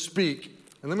wanted him to speak.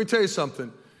 And let me tell you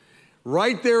something.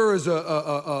 Right there is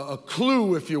a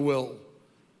clue, if you will,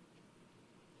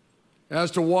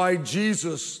 as to why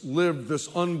Jesus lived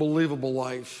this unbelievable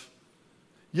life.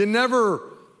 You never...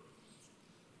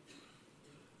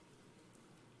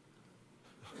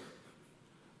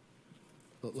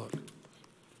 Look,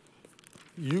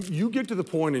 you get to the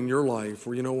point in your life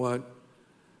where, you know what,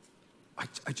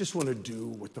 I just want to do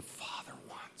what the Father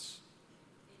wants.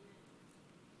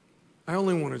 I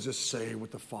only want to just say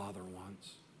what the Father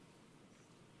wants.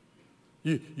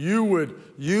 You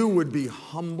would be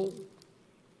humble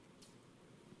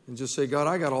and just say, God,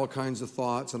 I got all kinds of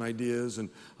thoughts and ideas, and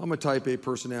I'm a type A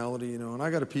personality, and I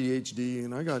got a PhD,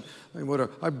 and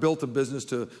I built a business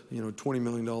to, $20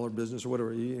 million business or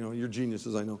whatever, you're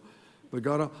geniuses, I know. But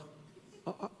God,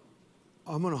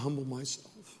 I'm going to humble myself.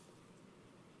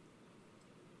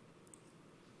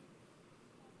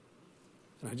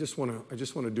 And I just want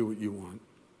to do what you want.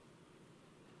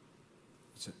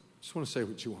 That's it. I just want to say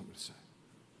what you want me to say.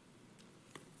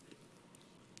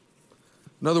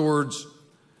 In other words,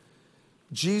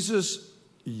 Jesus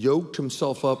yoked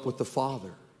himself up with the Father.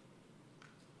 You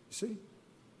see?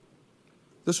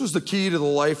 This was the key to the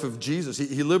life of Jesus.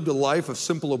 He lived a life of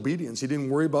simple obedience. He didn't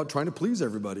worry about trying to please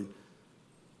everybody.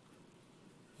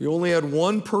 He only had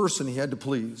one person he had to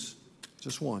please.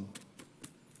 Just one.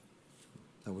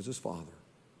 That was his Father.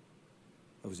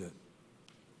 That was it.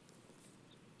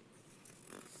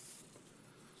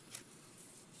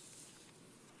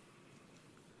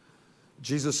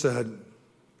 Jesus said,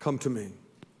 "Come to me,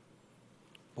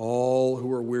 all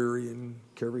who are weary and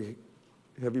carry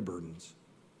heavy burdens,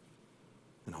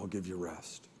 and I'll give you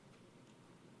rest.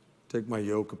 Take my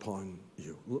yoke upon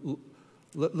you.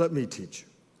 Let me teach you,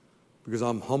 because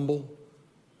I'm humble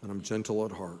and I'm gentle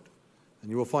at heart.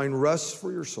 And you will find rest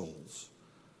for your souls,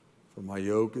 for my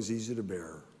yoke is easy to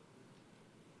bear,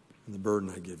 and the burden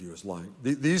I give you is light."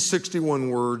 These 61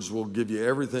 words will give you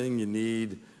everything you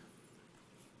need,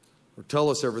 or tell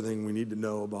us everything we need to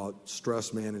know about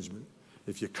stress management.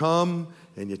 If you come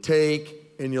and you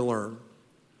take and you learn.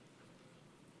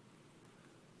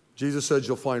 Jesus said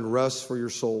you'll find rest for your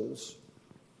souls.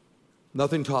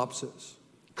 Nothing tops this.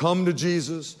 Come to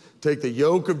Jesus, take the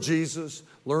yoke of Jesus,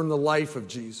 learn the life of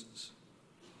Jesus.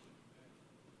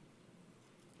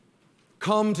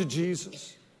 Come to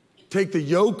Jesus, take the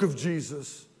yoke of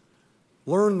Jesus,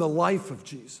 learn the life of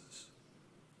Jesus.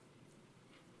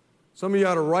 Some of you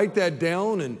ought to write that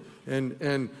down, and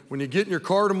when you get in your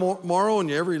car tomorrow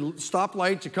and every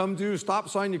stoplight you come to, stop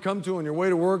sign you come to on your way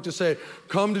to work, just say,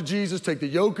 come to Jesus, take the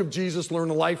yoke of Jesus, learn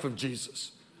the life of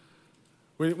Jesus.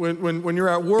 When you're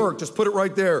at work, just put it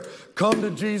right there. Come to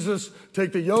Jesus,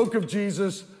 take the yoke of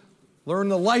Jesus, learn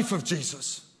the life of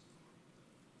Jesus.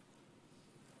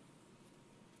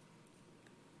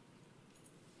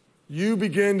 You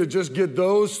begin to just get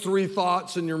those three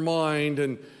thoughts in your mind,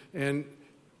 and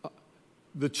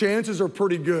the chances are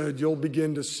pretty good you'll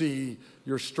begin to see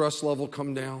your stress level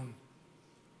come down.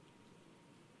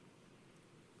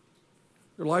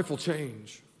 Your life will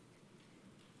change.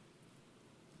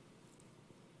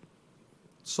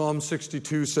 Psalm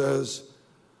 62 says,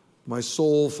 "My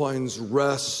soul finds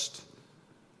rest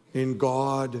in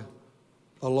God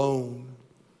alone.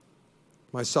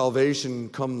 My salvation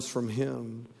comes from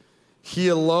Him. He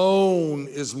alone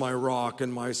is my rock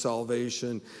and my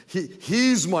salvation.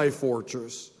 He's my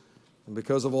fortress. And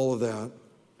because of all of that,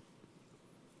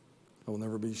 I will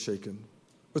never be shaken."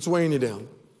 What's weighing you down?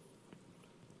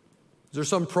 Is there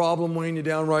some problem weighing you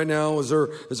down right now? Is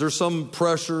there some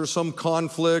pressure, some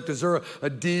conflict? Is there a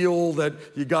deal that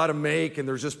you got to make and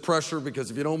there's just pressure because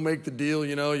if you don't make the deal,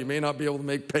 you may not be able to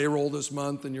make payroll this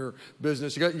month in your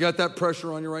business? You got that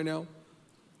pressure on you right now?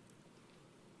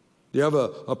 Do you have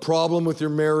a problem with your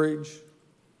marriage?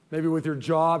 Maybe with your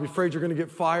job? You're afraid you're going to get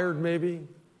fired maybe?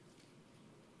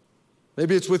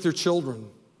 Maybe it's with your children.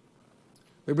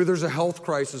 Maybe there's a health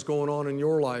crisis going on in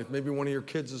your life, maybe one of your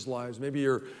kids' lives, maybe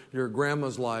your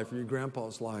grandma's life or your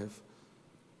grandpa's life.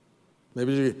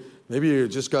 Maybe you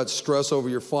just got stress over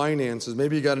your finances.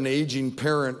 Maybe you got an aging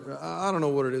parent. I don't know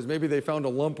what it is. Maybe they found a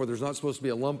lump where there's not supposed to be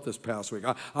a lump this past week.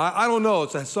 I don't know.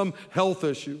 It's some health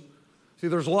issue. See,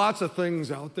 there's lots of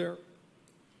things out there.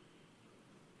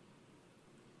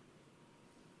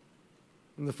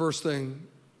 And the first thing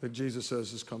that Jesus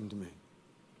says is, come to me.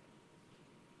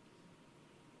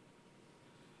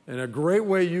 And a great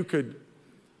way you could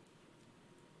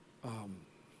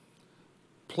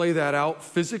play that out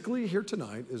physically here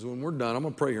tonight is when we're done. I'm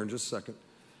going to pray here in just a second.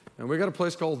 And we got a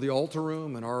place called the altar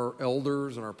room, and our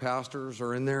elders and our pastors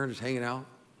are in there just hanging out.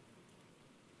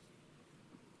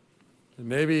 And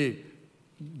maybe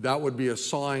that would be a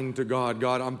sign to God,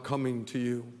 God, I'm coming to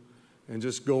you. And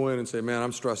just go in and say, man,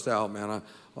 I'm stressed out, man.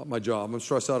 My job, I'm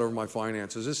stressed out over my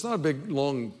finances. It's not a big,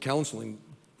 long counseling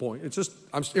point. It's just,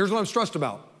 here's what I'm stressed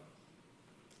about.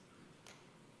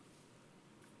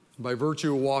 By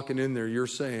virtue of walking in there, you're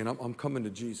saying, I'm coming to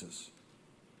Jesus.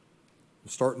 I'm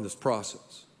starting this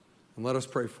process. And let us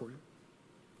pray for you.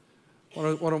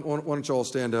 Why don't you all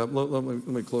stand up? Let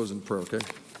me close in prayer, okay?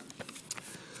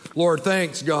 Lord,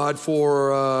 thanks, God,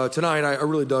 for tonight. I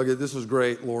really dug it. This was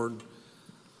great, Lord.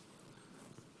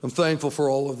 I'm thankful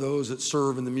for all of those that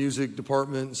serve in the music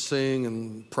department and sing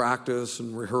and practice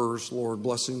and rehearse. Lord,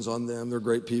 blessings on them. They're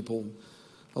great people.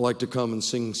 I like to come and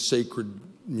sing sacred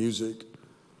music.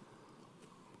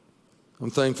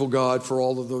 I'm thankful, God, for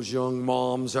all of those young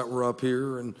moms that were up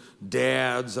here and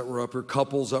dads that were up here,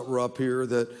 couples that were up here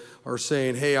that are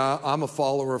saying, hey, I'm a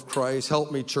follower of Christ.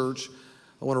 Help me, church.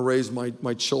 I want to raise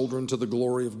my children to the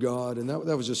glory of God. And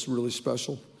that was just really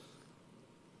special.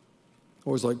 I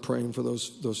always like praying for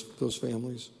those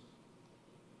families.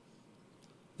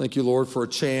 Thank you, Lord, for a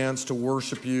chance to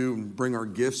worship you and bring our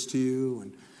gifts to you.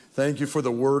 And thank you for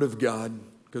the Word of God.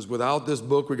 Because without this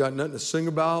book, we got nothing to sing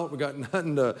about. We got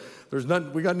nothing to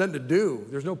do.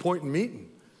 There's no point in meeting.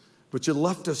 But you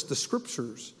left us the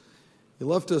scriptures. You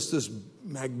left us this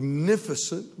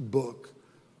magnificent book.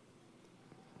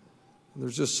 And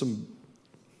there's just some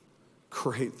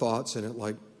great thoughts in it,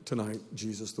 like tonight,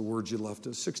 Jesus, the words you left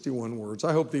us, 61 words.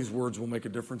 I hope these words will make a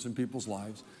difference in people's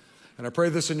lives. And I pray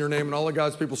this in your name, and all of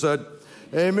God's people said,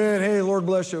 amen. Hey, Lord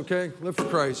bless you, okay? Live for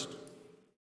Christ.